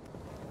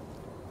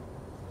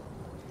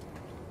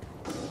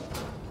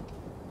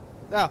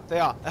 No, they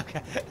are.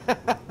 Okay.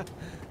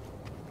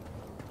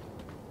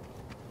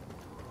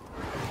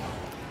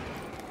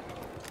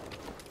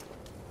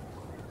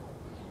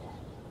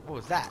 What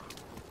was that?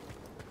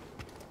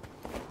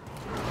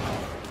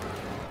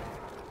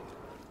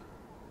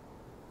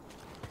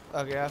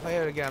 Okay, if I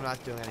hear it again, I'm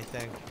not doing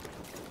anything.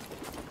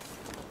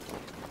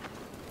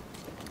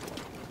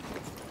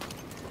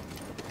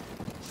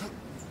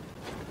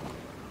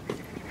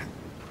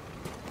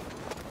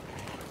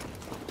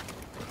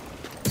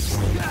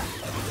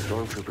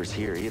 Stormtroopers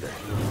here either.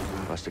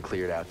 Must have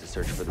cleared out to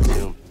search for the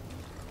tomb.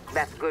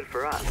 That's good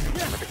for us,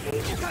 but the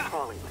cage is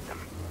crawling with them.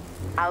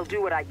 I'll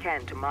do what I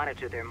can to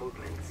monitor their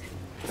movements.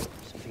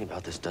 Something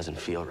about this doesn't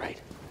feel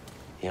right.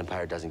 The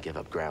Empire doesn't give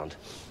up ground.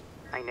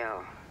 I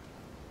know.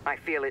 I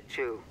feel it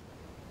too.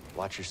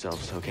 Watch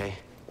yourselves, okay?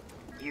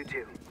 You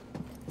too.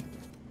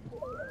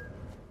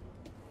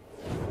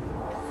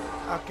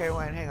 Okay,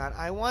 wait, hang on.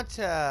 I want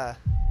to...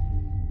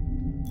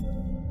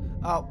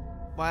 Oh,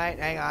 wait,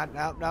 hang on.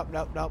 Nope, nope,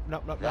 nope, nope,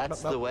 nope, nope,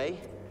 That's nope, the nope. way?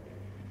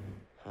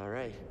 All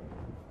right.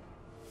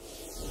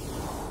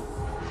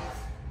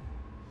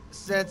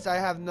 Since I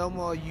have no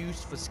more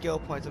use for skill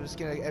points, I'm just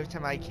gonna, every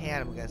time I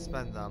can, I'm gonna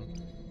spend them.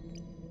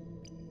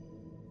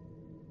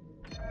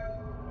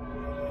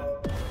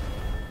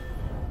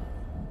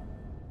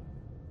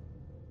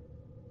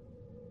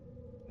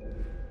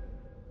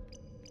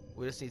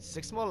 We just need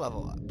 6 more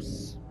level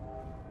ups.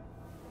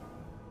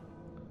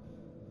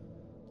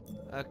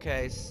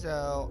 Okay,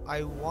 so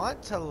I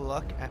want to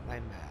look at my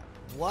map.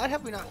 What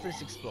have we not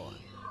finished exploring?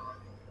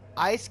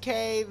 Ice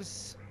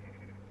caves.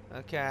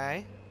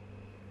 Okay.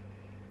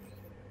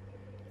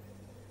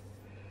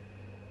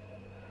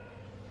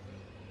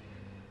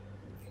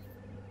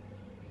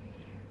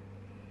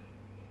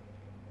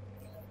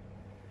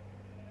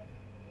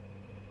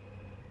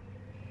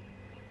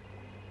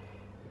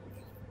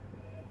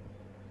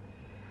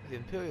 The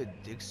Imperial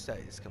dig site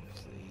is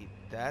complete.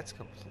 That's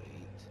complete.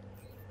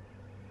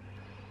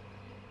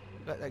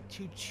 We've got like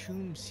 2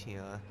 tombs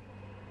here.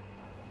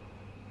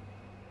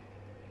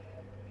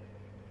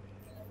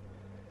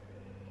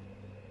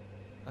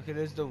 Okay,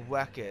 there's the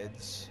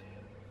wreckage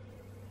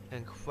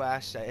and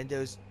crash site, and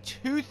there's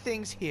 2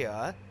 things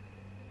here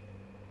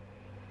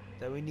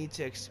that we need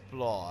to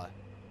explore. Well,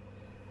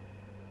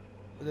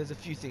 there's a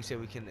few things here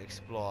we can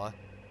explore.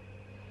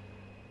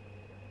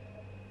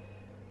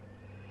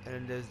 And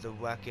then there's the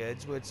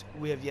wreckage, which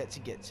we have yet to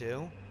get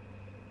to.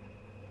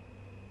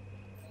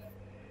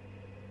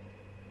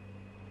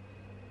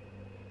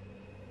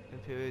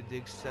 Imperial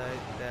dig site,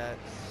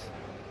 that's...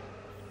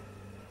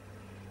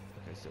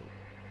 Okay, so...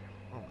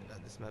 Oh my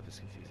god, this map is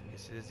confusing. Okay,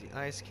 so there's the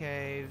ice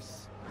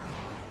caves.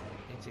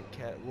 Ancient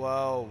cat...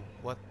 Whoa!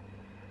 What?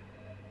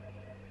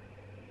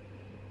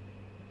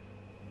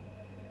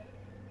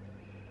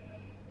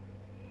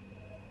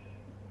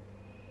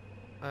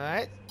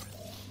 Alright.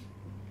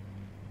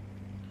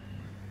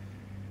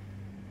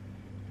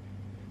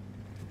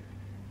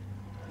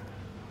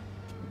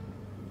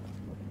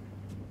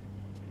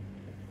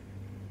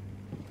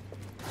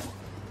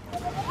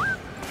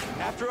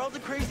 After all the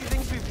crazy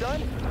things we've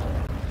done,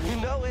 you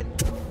know it.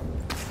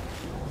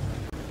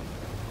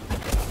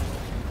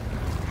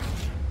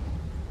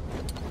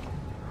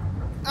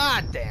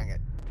 Ah, dang it.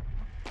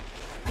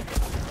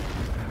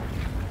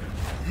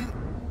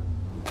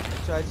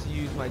 Tries to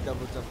use my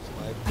double jump to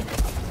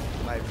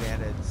my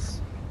advantage.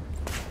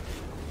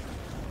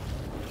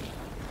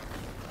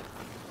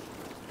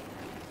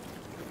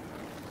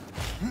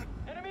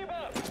 Enemy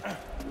above!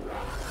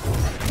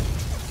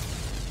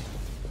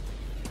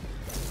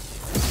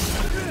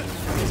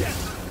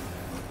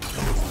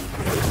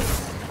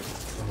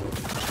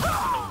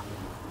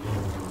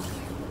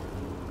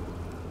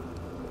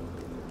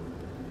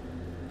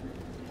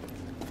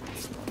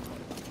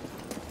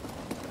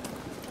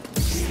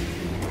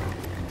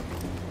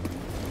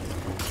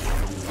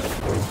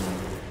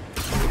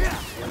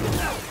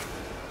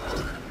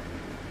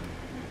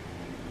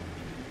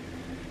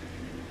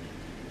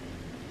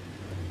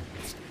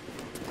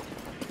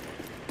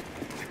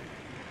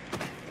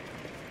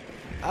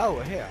 Oh,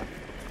 we're here.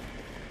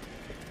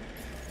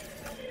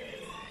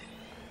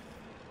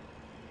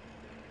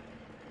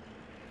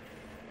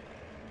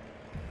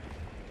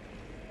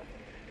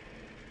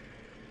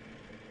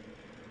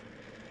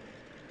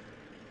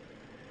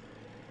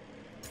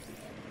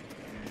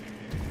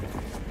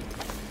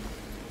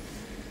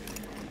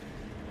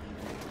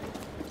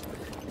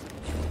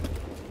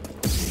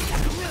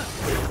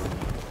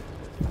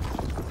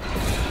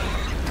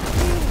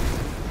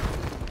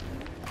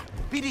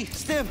 BD,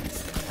 stim!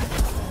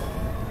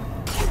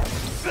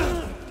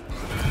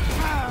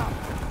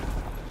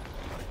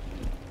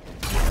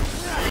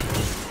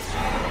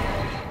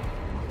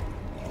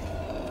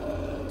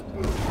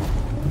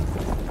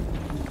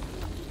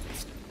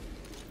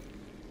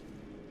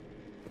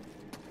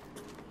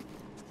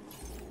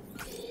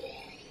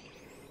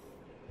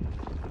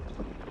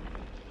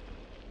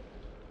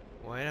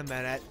 Wait a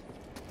minute.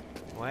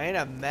 Wait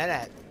a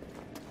minute.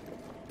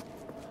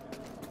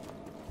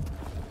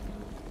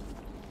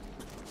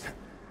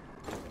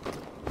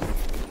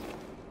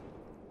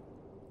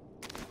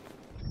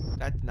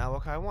 That's not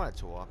what I wanted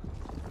to walk.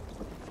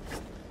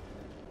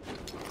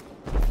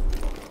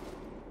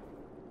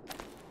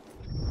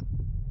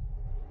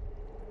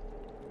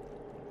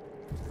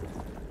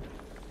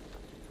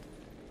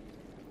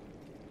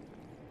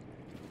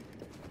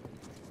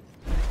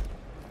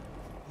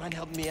 Mind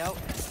helping me out?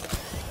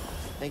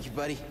 Thank you,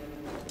 buddy.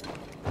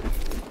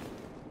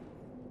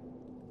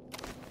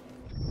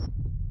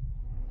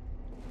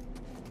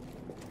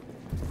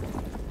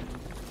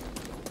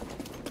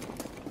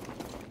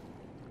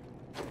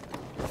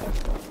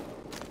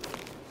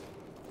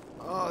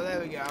 Oh, there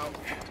we go.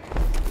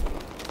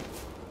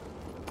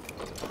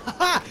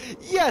 Haha!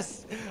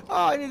 Yes!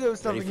 Oh, I knew there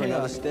was something Ready for here.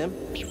 another stim?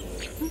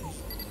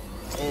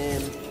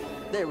 And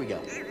there we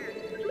go.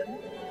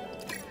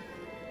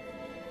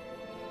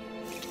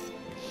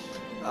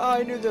 Oh,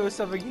 I knew there was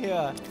something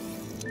here.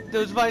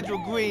 Those vines were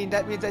green.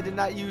 That means I did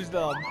not use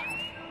them.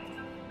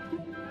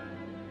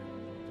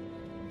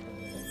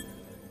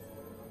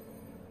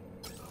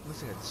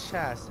 Looks like a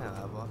chest,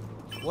 however.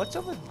 What's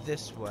over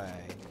this way?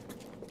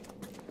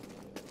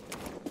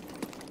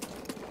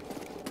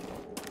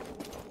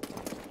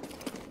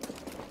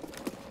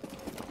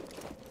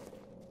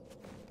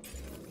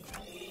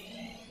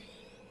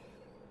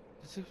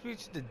 Let's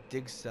reach the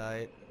dig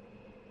site.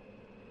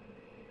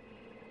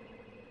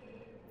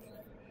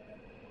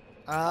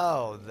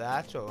 Oh,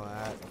 that's what we're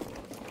at.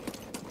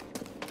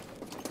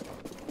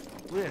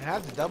 We didn't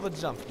have to double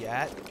jump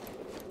yet.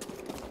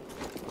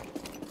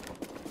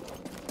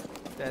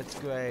 That's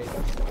great.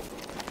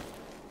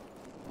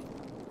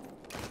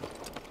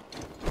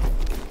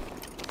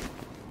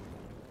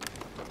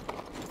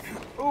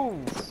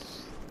 Ooh.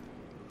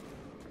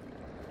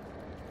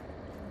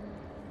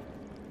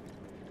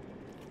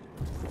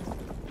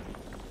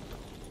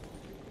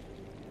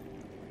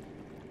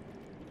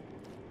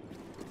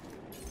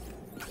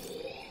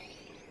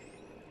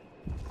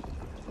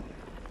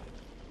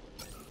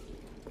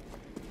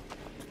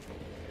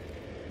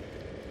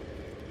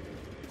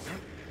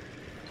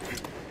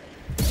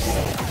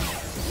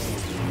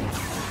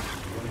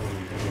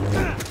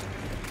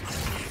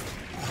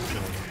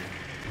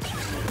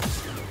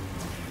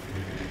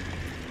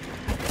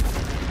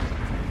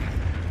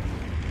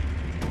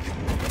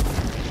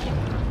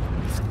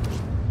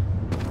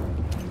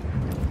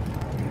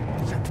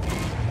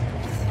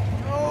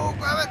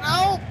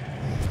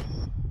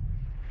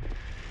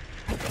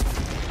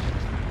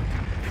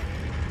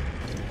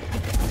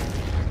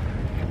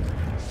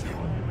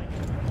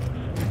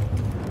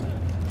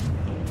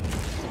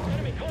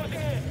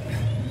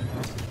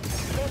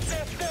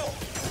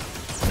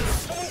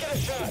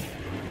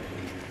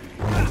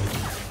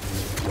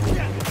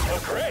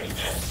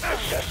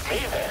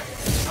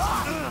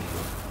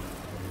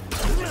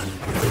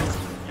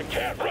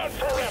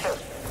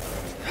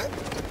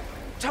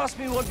 Toss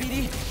me one,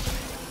 BD.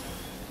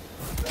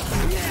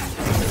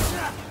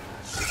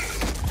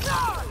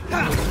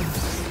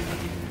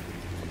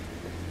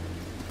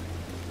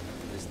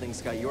 This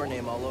thing's got your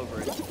name all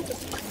over it.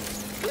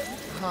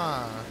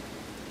 Huh.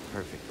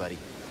 Perfect, buddy.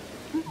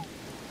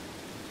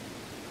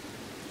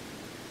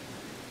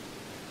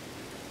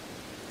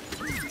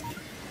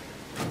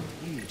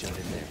 You jump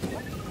in there.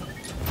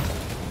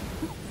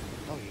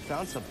 Oh, you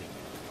found something.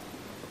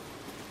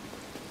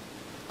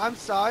 I'm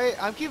sorry.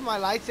 I'm keeping my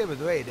lightsaber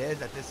the way it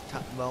is at this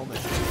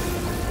moment.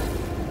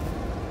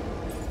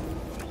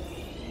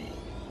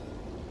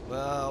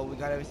 Well, we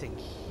got everything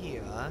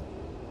here.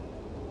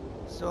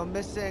 So I'm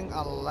missing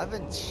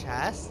 11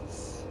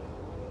 chests?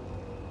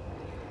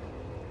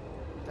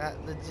 That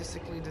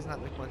logistically does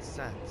not make much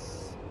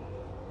sense.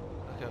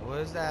 Okay, what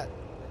is that?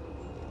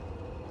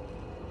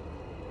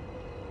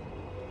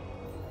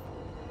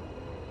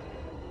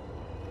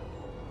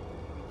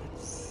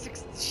 That's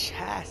 6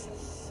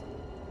 chests.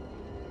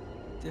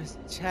 There's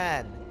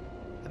 10.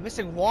 I'm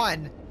missing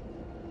 1.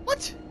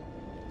 What?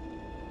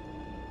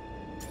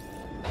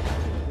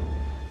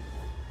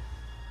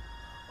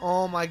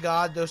 Oh my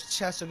god, those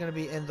chests are gonna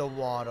be in the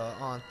water,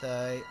 aren't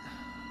they?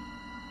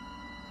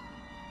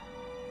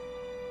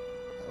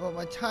 Well,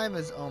 my time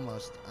is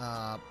almost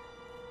up.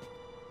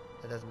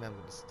 That doesn't mean I'm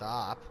gonna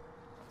stop.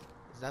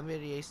 Is that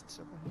mediation?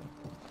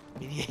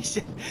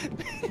 Mediation?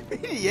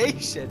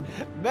 Mediation?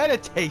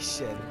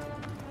 Meditation!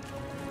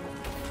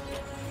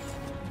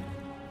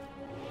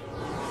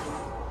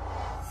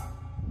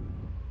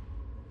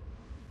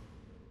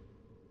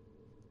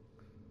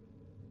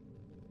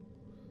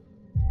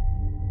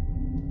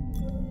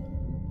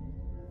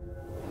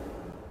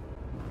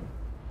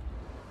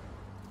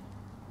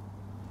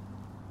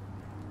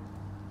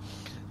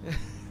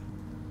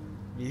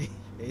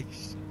 Mediation.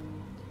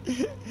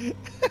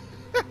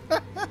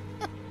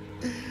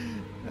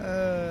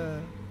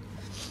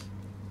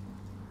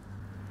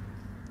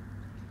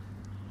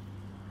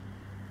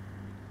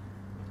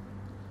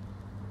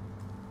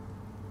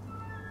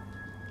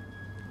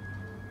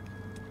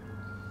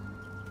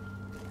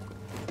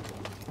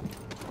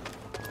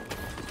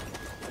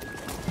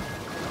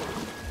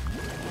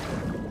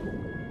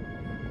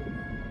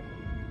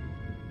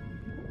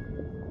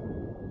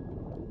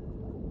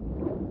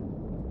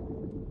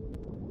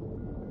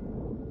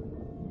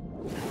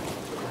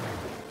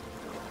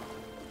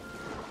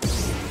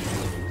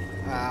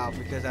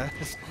 Because I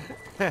was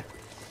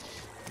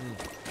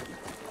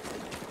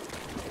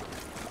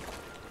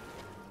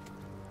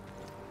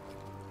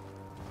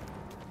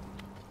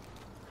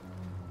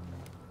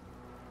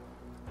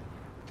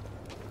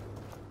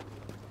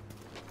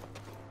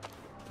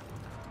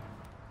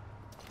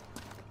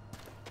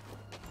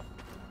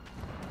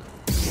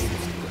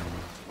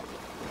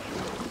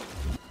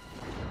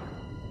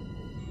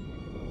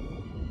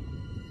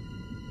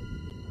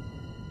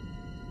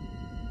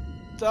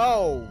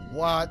So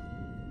what?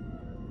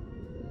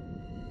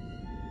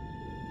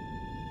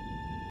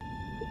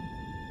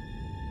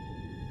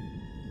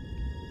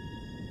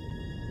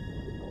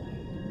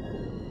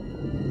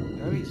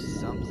 There is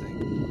something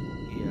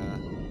here.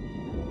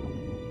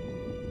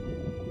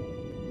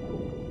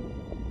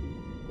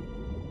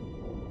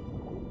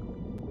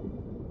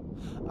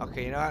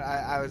 Okay, you know what?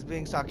 I was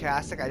being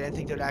sarcastic. I didn't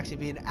think there'd actually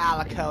be an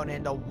Alicone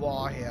in the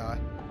wall here.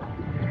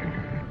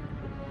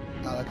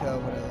 Alico,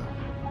 whatever.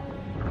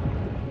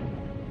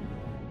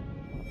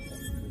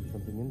 There's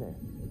something in there.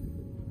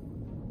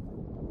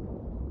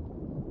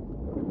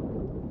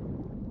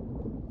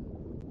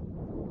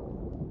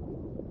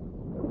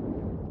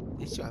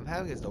 The issue I'm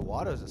having is the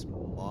water is just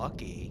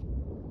murky.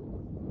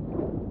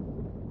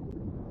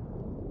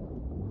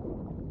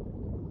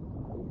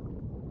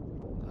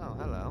 Oh,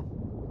 hello.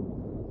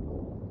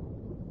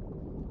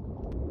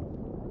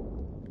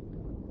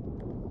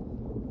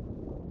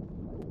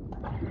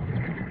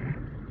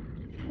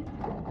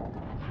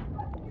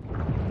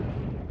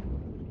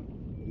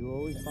 You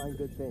always find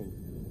good things.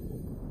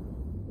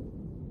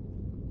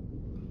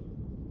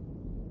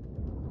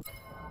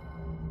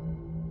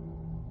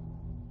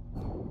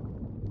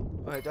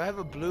 Alright, do I have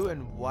a blue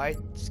and white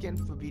skin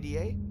for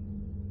BD-8?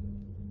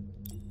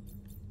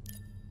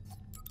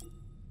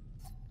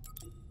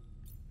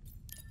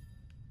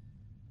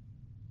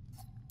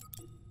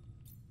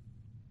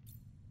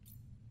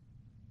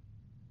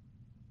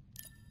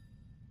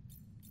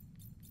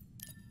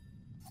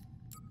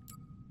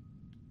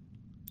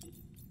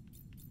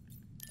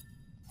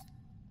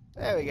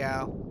 There we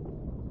go.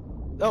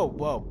 Oh,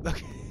 whoa.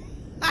 Okay.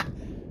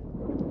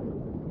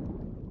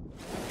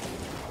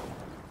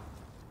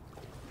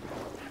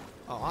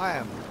 Oh, I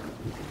am.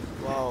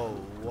 Whoa,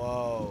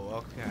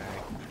 whoa. Okay.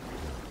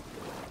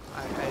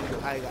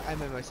 I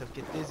made myself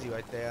get dizzy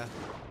right there.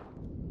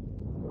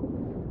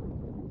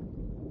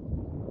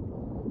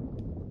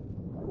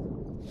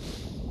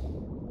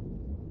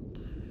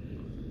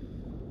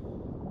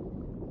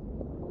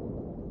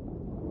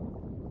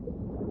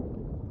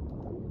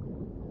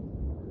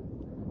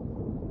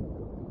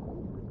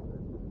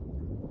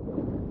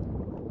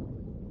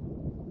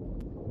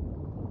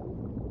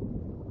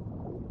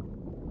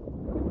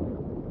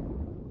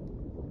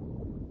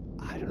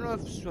 I don't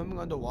know if swimming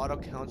underwater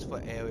counts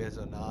for areas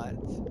or not.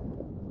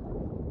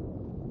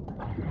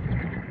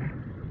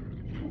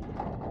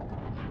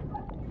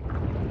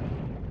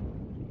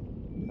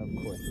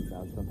 Of course, you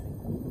found something.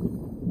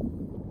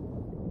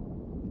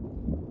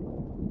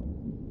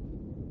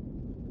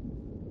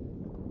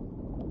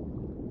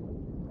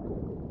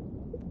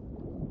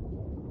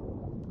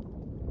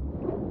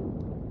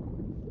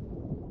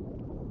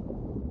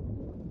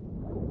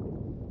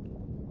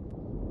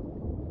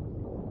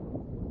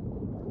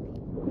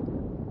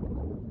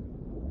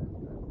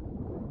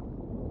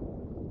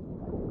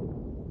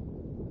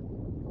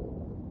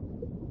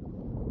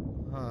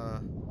 Huh.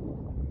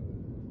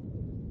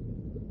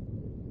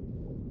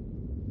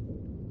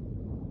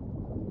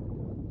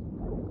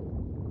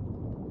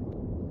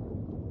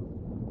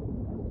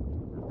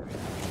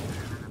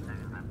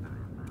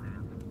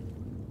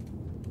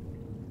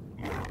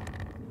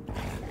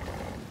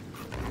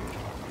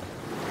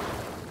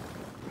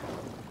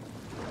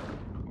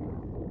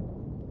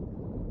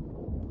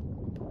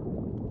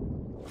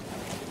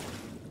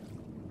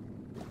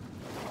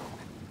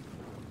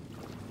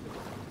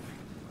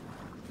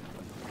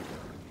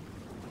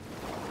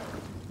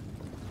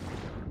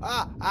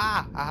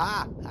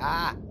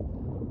 Ah!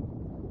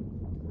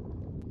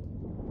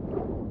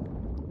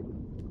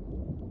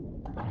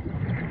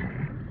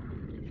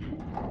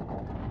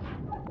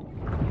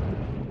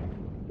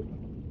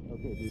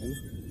 Okay, D-D,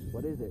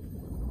 what is it?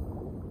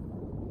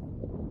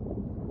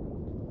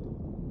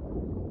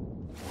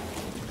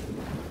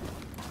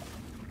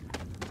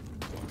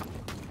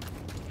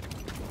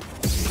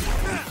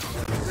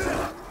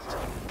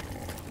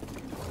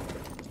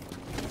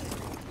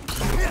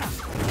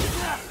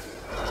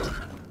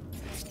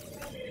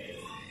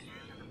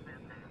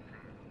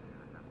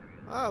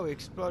 Oh, we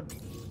explored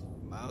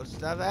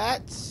most of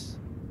it.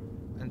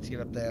 Let's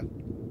get up there.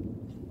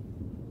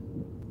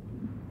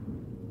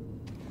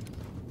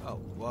 Oh,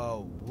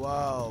 whoa.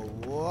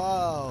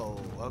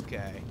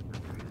 Okay.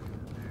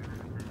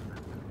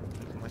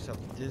 Making myself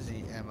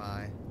dizzy, am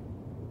I?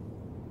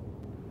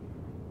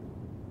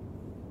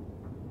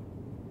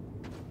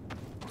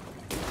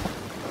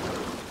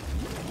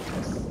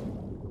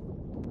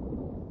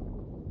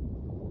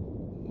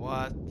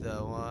 What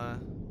the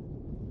one?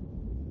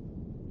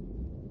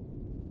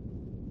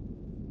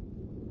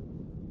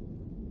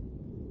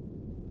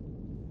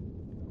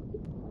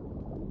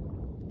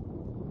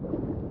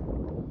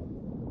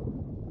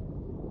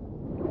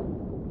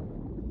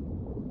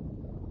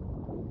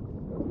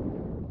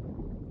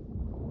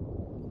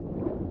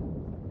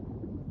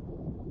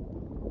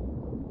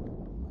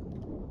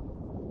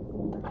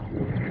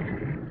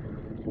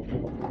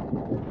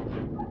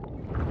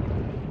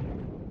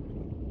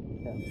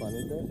 Have fun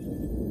with it?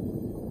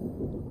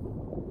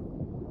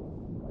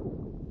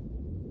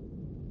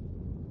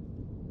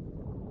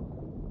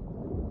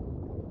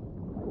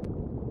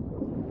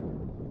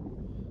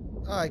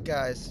 Alright,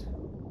 guys.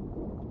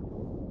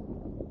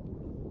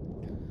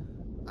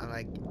 I'm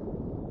like...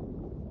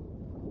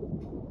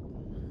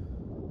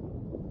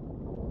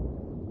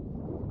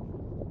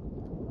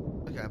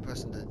 Okay, I'm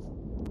pressing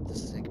the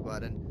sync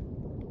button.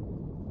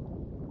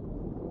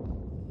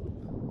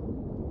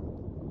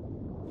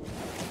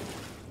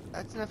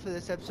 That's enough for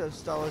this episode of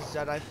Star Wars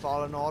Jedi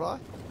Fallen Order.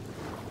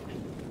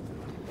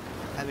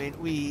 I mean,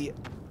 we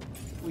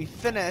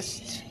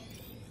finished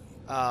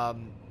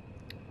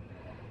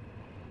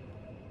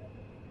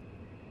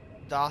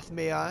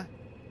Dathomir,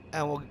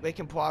 and we're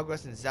making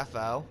progress in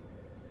Zepho.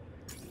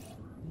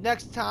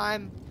 Next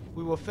time,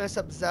 we will finish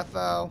up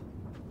Zepho,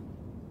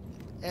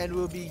 and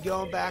we'll be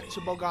going back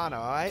to Morgana,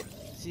 alright?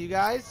 See you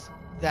guys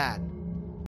then.